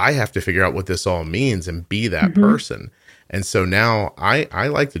 well, I have to figure out what this all means and be that person. And so now I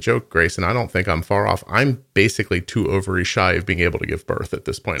like the joke, Grace, and I don't think I'm far off. I'm basically 2 ovaries shy of being able to give birth at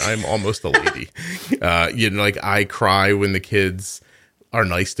this point. I'm almost a lady. Like I cry when the kids are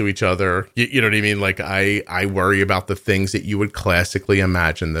nice to each other. You know what I mean? Like I worry about the things that you would classically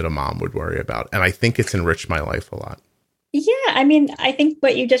imagine that a mom would worry about. And I think it's enriched my life a lot. Yeah. I mean, I think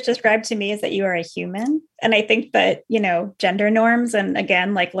what you just described to me is that you are a human. And I think that, gender norms and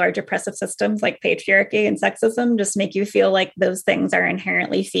again, like large oppressive systems like patriarchy and sexism just make you feel like those things are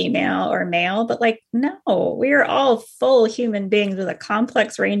inherently female or male. But like, no, we are all full human beings with a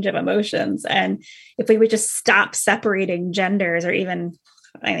complex range of emotions. And if we would just stop separating genders or even,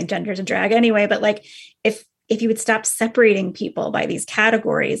 I mean, gender's a drag anyway, but like if you would stop separating people by these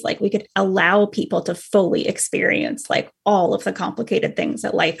categories, like we could allow people to fully experience like all of the complicated things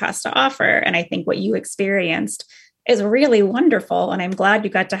that life has to offer. And I think what you experienced is really wonderful. And I'm glad you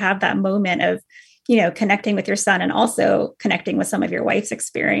got to have that moment of, connecting with your son and also connecting with some of your wife's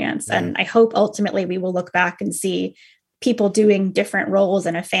experience. Mm-hmm. And I hope ultimately we will look back and see people doing different roles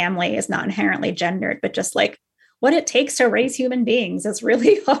in a family is not inherently gendered, but just like what it takes to raise human beings is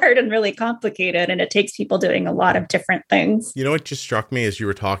really hard and really complicated. And it takes people doing a lot of different things. You know, what just struck me as you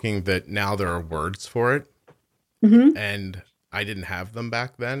were talking that now there are words for it. And I didn't have them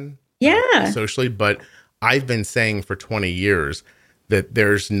back then. Yeah. Socially, but I've been saying for 20 years that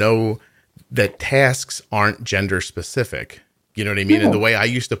that tasks aren't gender specific. You know what I mean? No. And the way I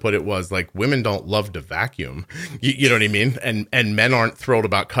used to put it was like, women don't love to vacuum. You know what I mean? And men aren't thrilled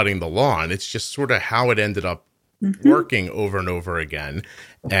about cutting the lawn. It's just sort of how it ended up working over and over again.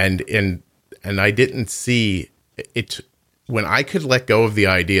 And I didn't see it when I could let go of the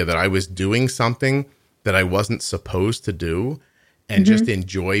idea that I was doing something that I wasn't supposed to do and just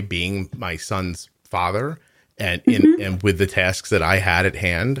enjoy being my son's father and and with the tasks that I had at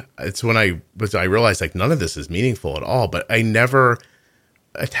hand. It's when I realized like none of this is meaningful at all, but I never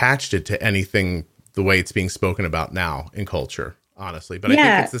attached it to anything the way it's being spoken about now in culture, honestly. But I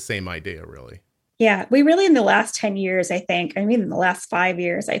think it's the same idea, really. Yeah, we really, in the last 10 years, in the last 5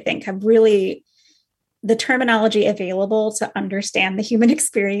 years, have really, the terminology available to understand the human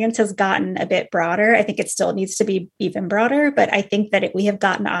experience has gotten a bit broader. I think it still needs to be even broader, but I think that we have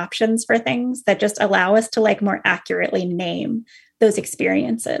gotten options for things that just allow us to like more accurately name those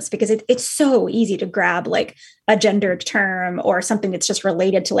experiences, because it's so easy to grab like a gendered term or something that's just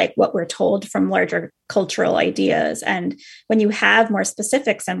related to like what we're told from larger cultural ideas. And when you have more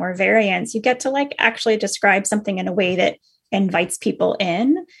specifics and more variants, you get to like actually describe something in a way that invites people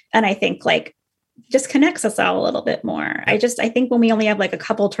in. And I think like just connects us all a little bit more. I think when we only have like a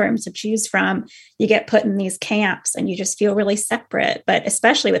couple terms to choose from, you get put in these camps and you just feel really separate. But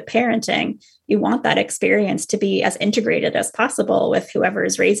especially with parenting, you want that experience to be as integrated as possible with whoever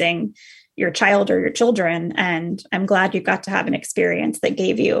is raising your child or your children. And I'm glad you got to have an experience that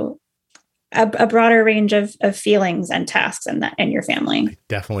gave you a broader range of feelings and tasks in your family. I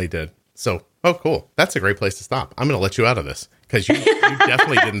definitely did. So, oh, cool. That's a great place to stop. I'm going to let you out of this because you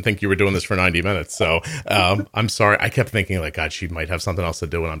definitely didn't think you were doing this for 90 minutes. So I'm sorry. I kept thinking like, God, she might have something else to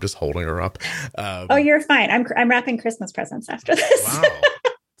do and I'm just holding her up. Oh, you're fine. I'm wrapping Christmas presents after this. Wow.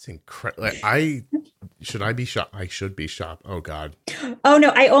 It's incredible. Should I be shocked? I should be shocked. Oh God. Oh no,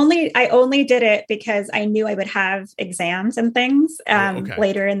 I only did it because I knew I would have exams and things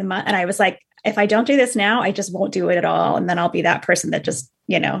later in the month. And I was like, if I don't do this now, I just won't do it at all. And then I'll be that person that just,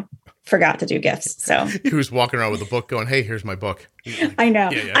 forgot to do gifts. So who's walking around with a book going, hey, here's my book. I know.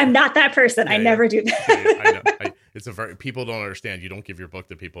 I'm not that person. I never do that. I know. It's people don't understand. You don't give your book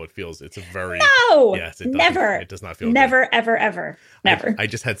to people. It's a very, no, yes, never. It does not feel never, good. ever. Never. I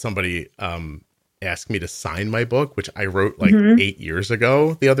just had somebody, ask me to sign my book, which I wrote like 8 years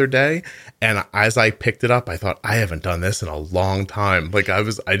ago the other day. And as I picked it up, I thought, I haven't done this in a long time. Like I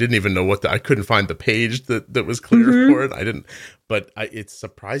didn't even know I couldn't find the page that was clear for it. It's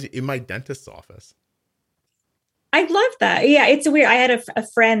surprising in my dentist's office. I love that. Yeah, it's weird. I had a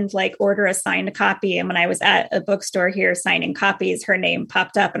friend like order a signed copy. And when I was at a bookstore here signing copies, her name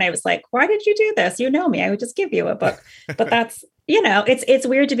popped up and I was like, why did you do this? You know me, I would just give you a book. But that's, it's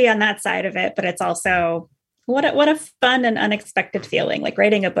weird to be on that side of it, but it's also what a fun and unexpected feeling. Like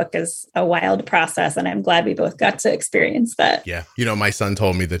writing a book is a wild process. And I'm glad we both got to experience that. Yeah. My son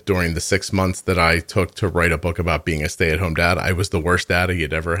told me that during the 6 months that I took to write a book about being a stay-at-home dad, I was the worst dad he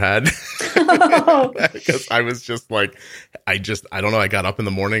had ever had. Because I was just like, I don't know. I got up in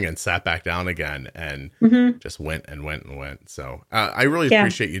the morning and sat back down again and just went and went and went. So I really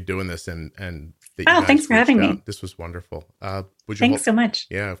appreciate you doing this and thanks for having me. This was wonderful. Thanks so much.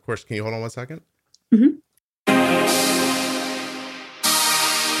 Yeah, of course. Can you hold on 1 second? Mm-hmm.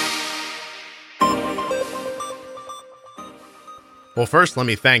 Well, first, let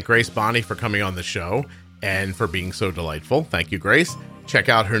me thank Grace Bonney for coming on the show and for being so delightful. Thank you, Grace. Check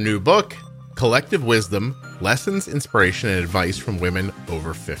out her new book, Collective Wisdom, Lessons, Inspiration, and Advice from Women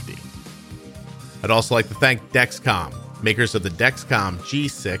Over 50. I'd also like to thank Dexcom, makers of the Dexcom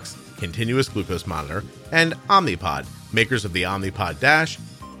G6 continuous glucose monitor, and Omnipod, makers of the Omnipod Dash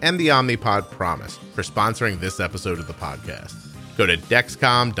and the Omnipod Promise, for sponsoring this episode of the podcast. Go to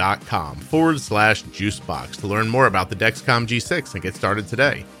Dexcom.com/juicebox to learn more about the Dexcom G6 and get started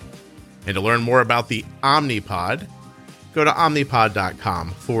today. And to learn more about the Omnipod, go to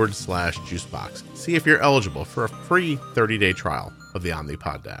Omnipod.com/juicebox. See if you're eligible for a free 30-day trial of the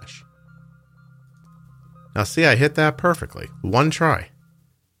Omnipod Dash. Now see, I hit that perfectly. One try.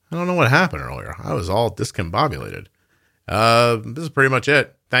 I don't know what happened earlier. I was all discombobulated. This is pretty much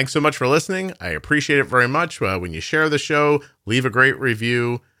it. Thanks so much for listening. I appreciate it very much. When you share the show, leave a great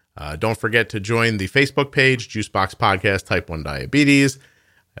review. Don't forget to join the Facebook page, Juicebox Podcast Type 1 Diabetes.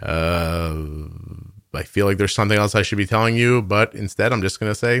 I feel like there's something else I should be telling you, but instead I'm just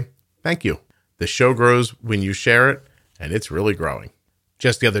going to say thank you. The show grows when you share it, and it's really growing.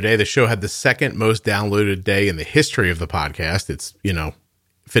 Just the other day, the show had the second most downloaded day in the history of the podcast. It's,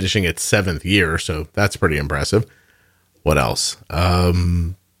 finishing its 7th year, so that's pretty impressive. What else? I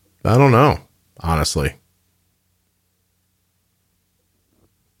don't know, honestly.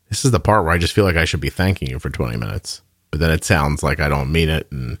 This is the part where I just feel like I should be thanking you for 20 minutes, but then it sounds like I don't mean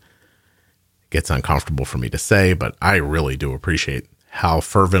it and it gets uncomfortable for me to say, but I really do appreciate how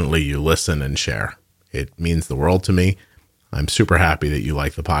fervently you listen and share. It means the world to me. I'm super happy that you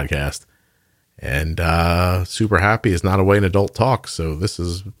like the podcast, and super happy is not a way an adult talks. So this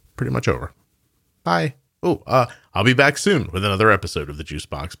is pretty much over. Bye. Oh, I'll be back soon with another episode of the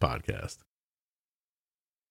Juicebox Podcast.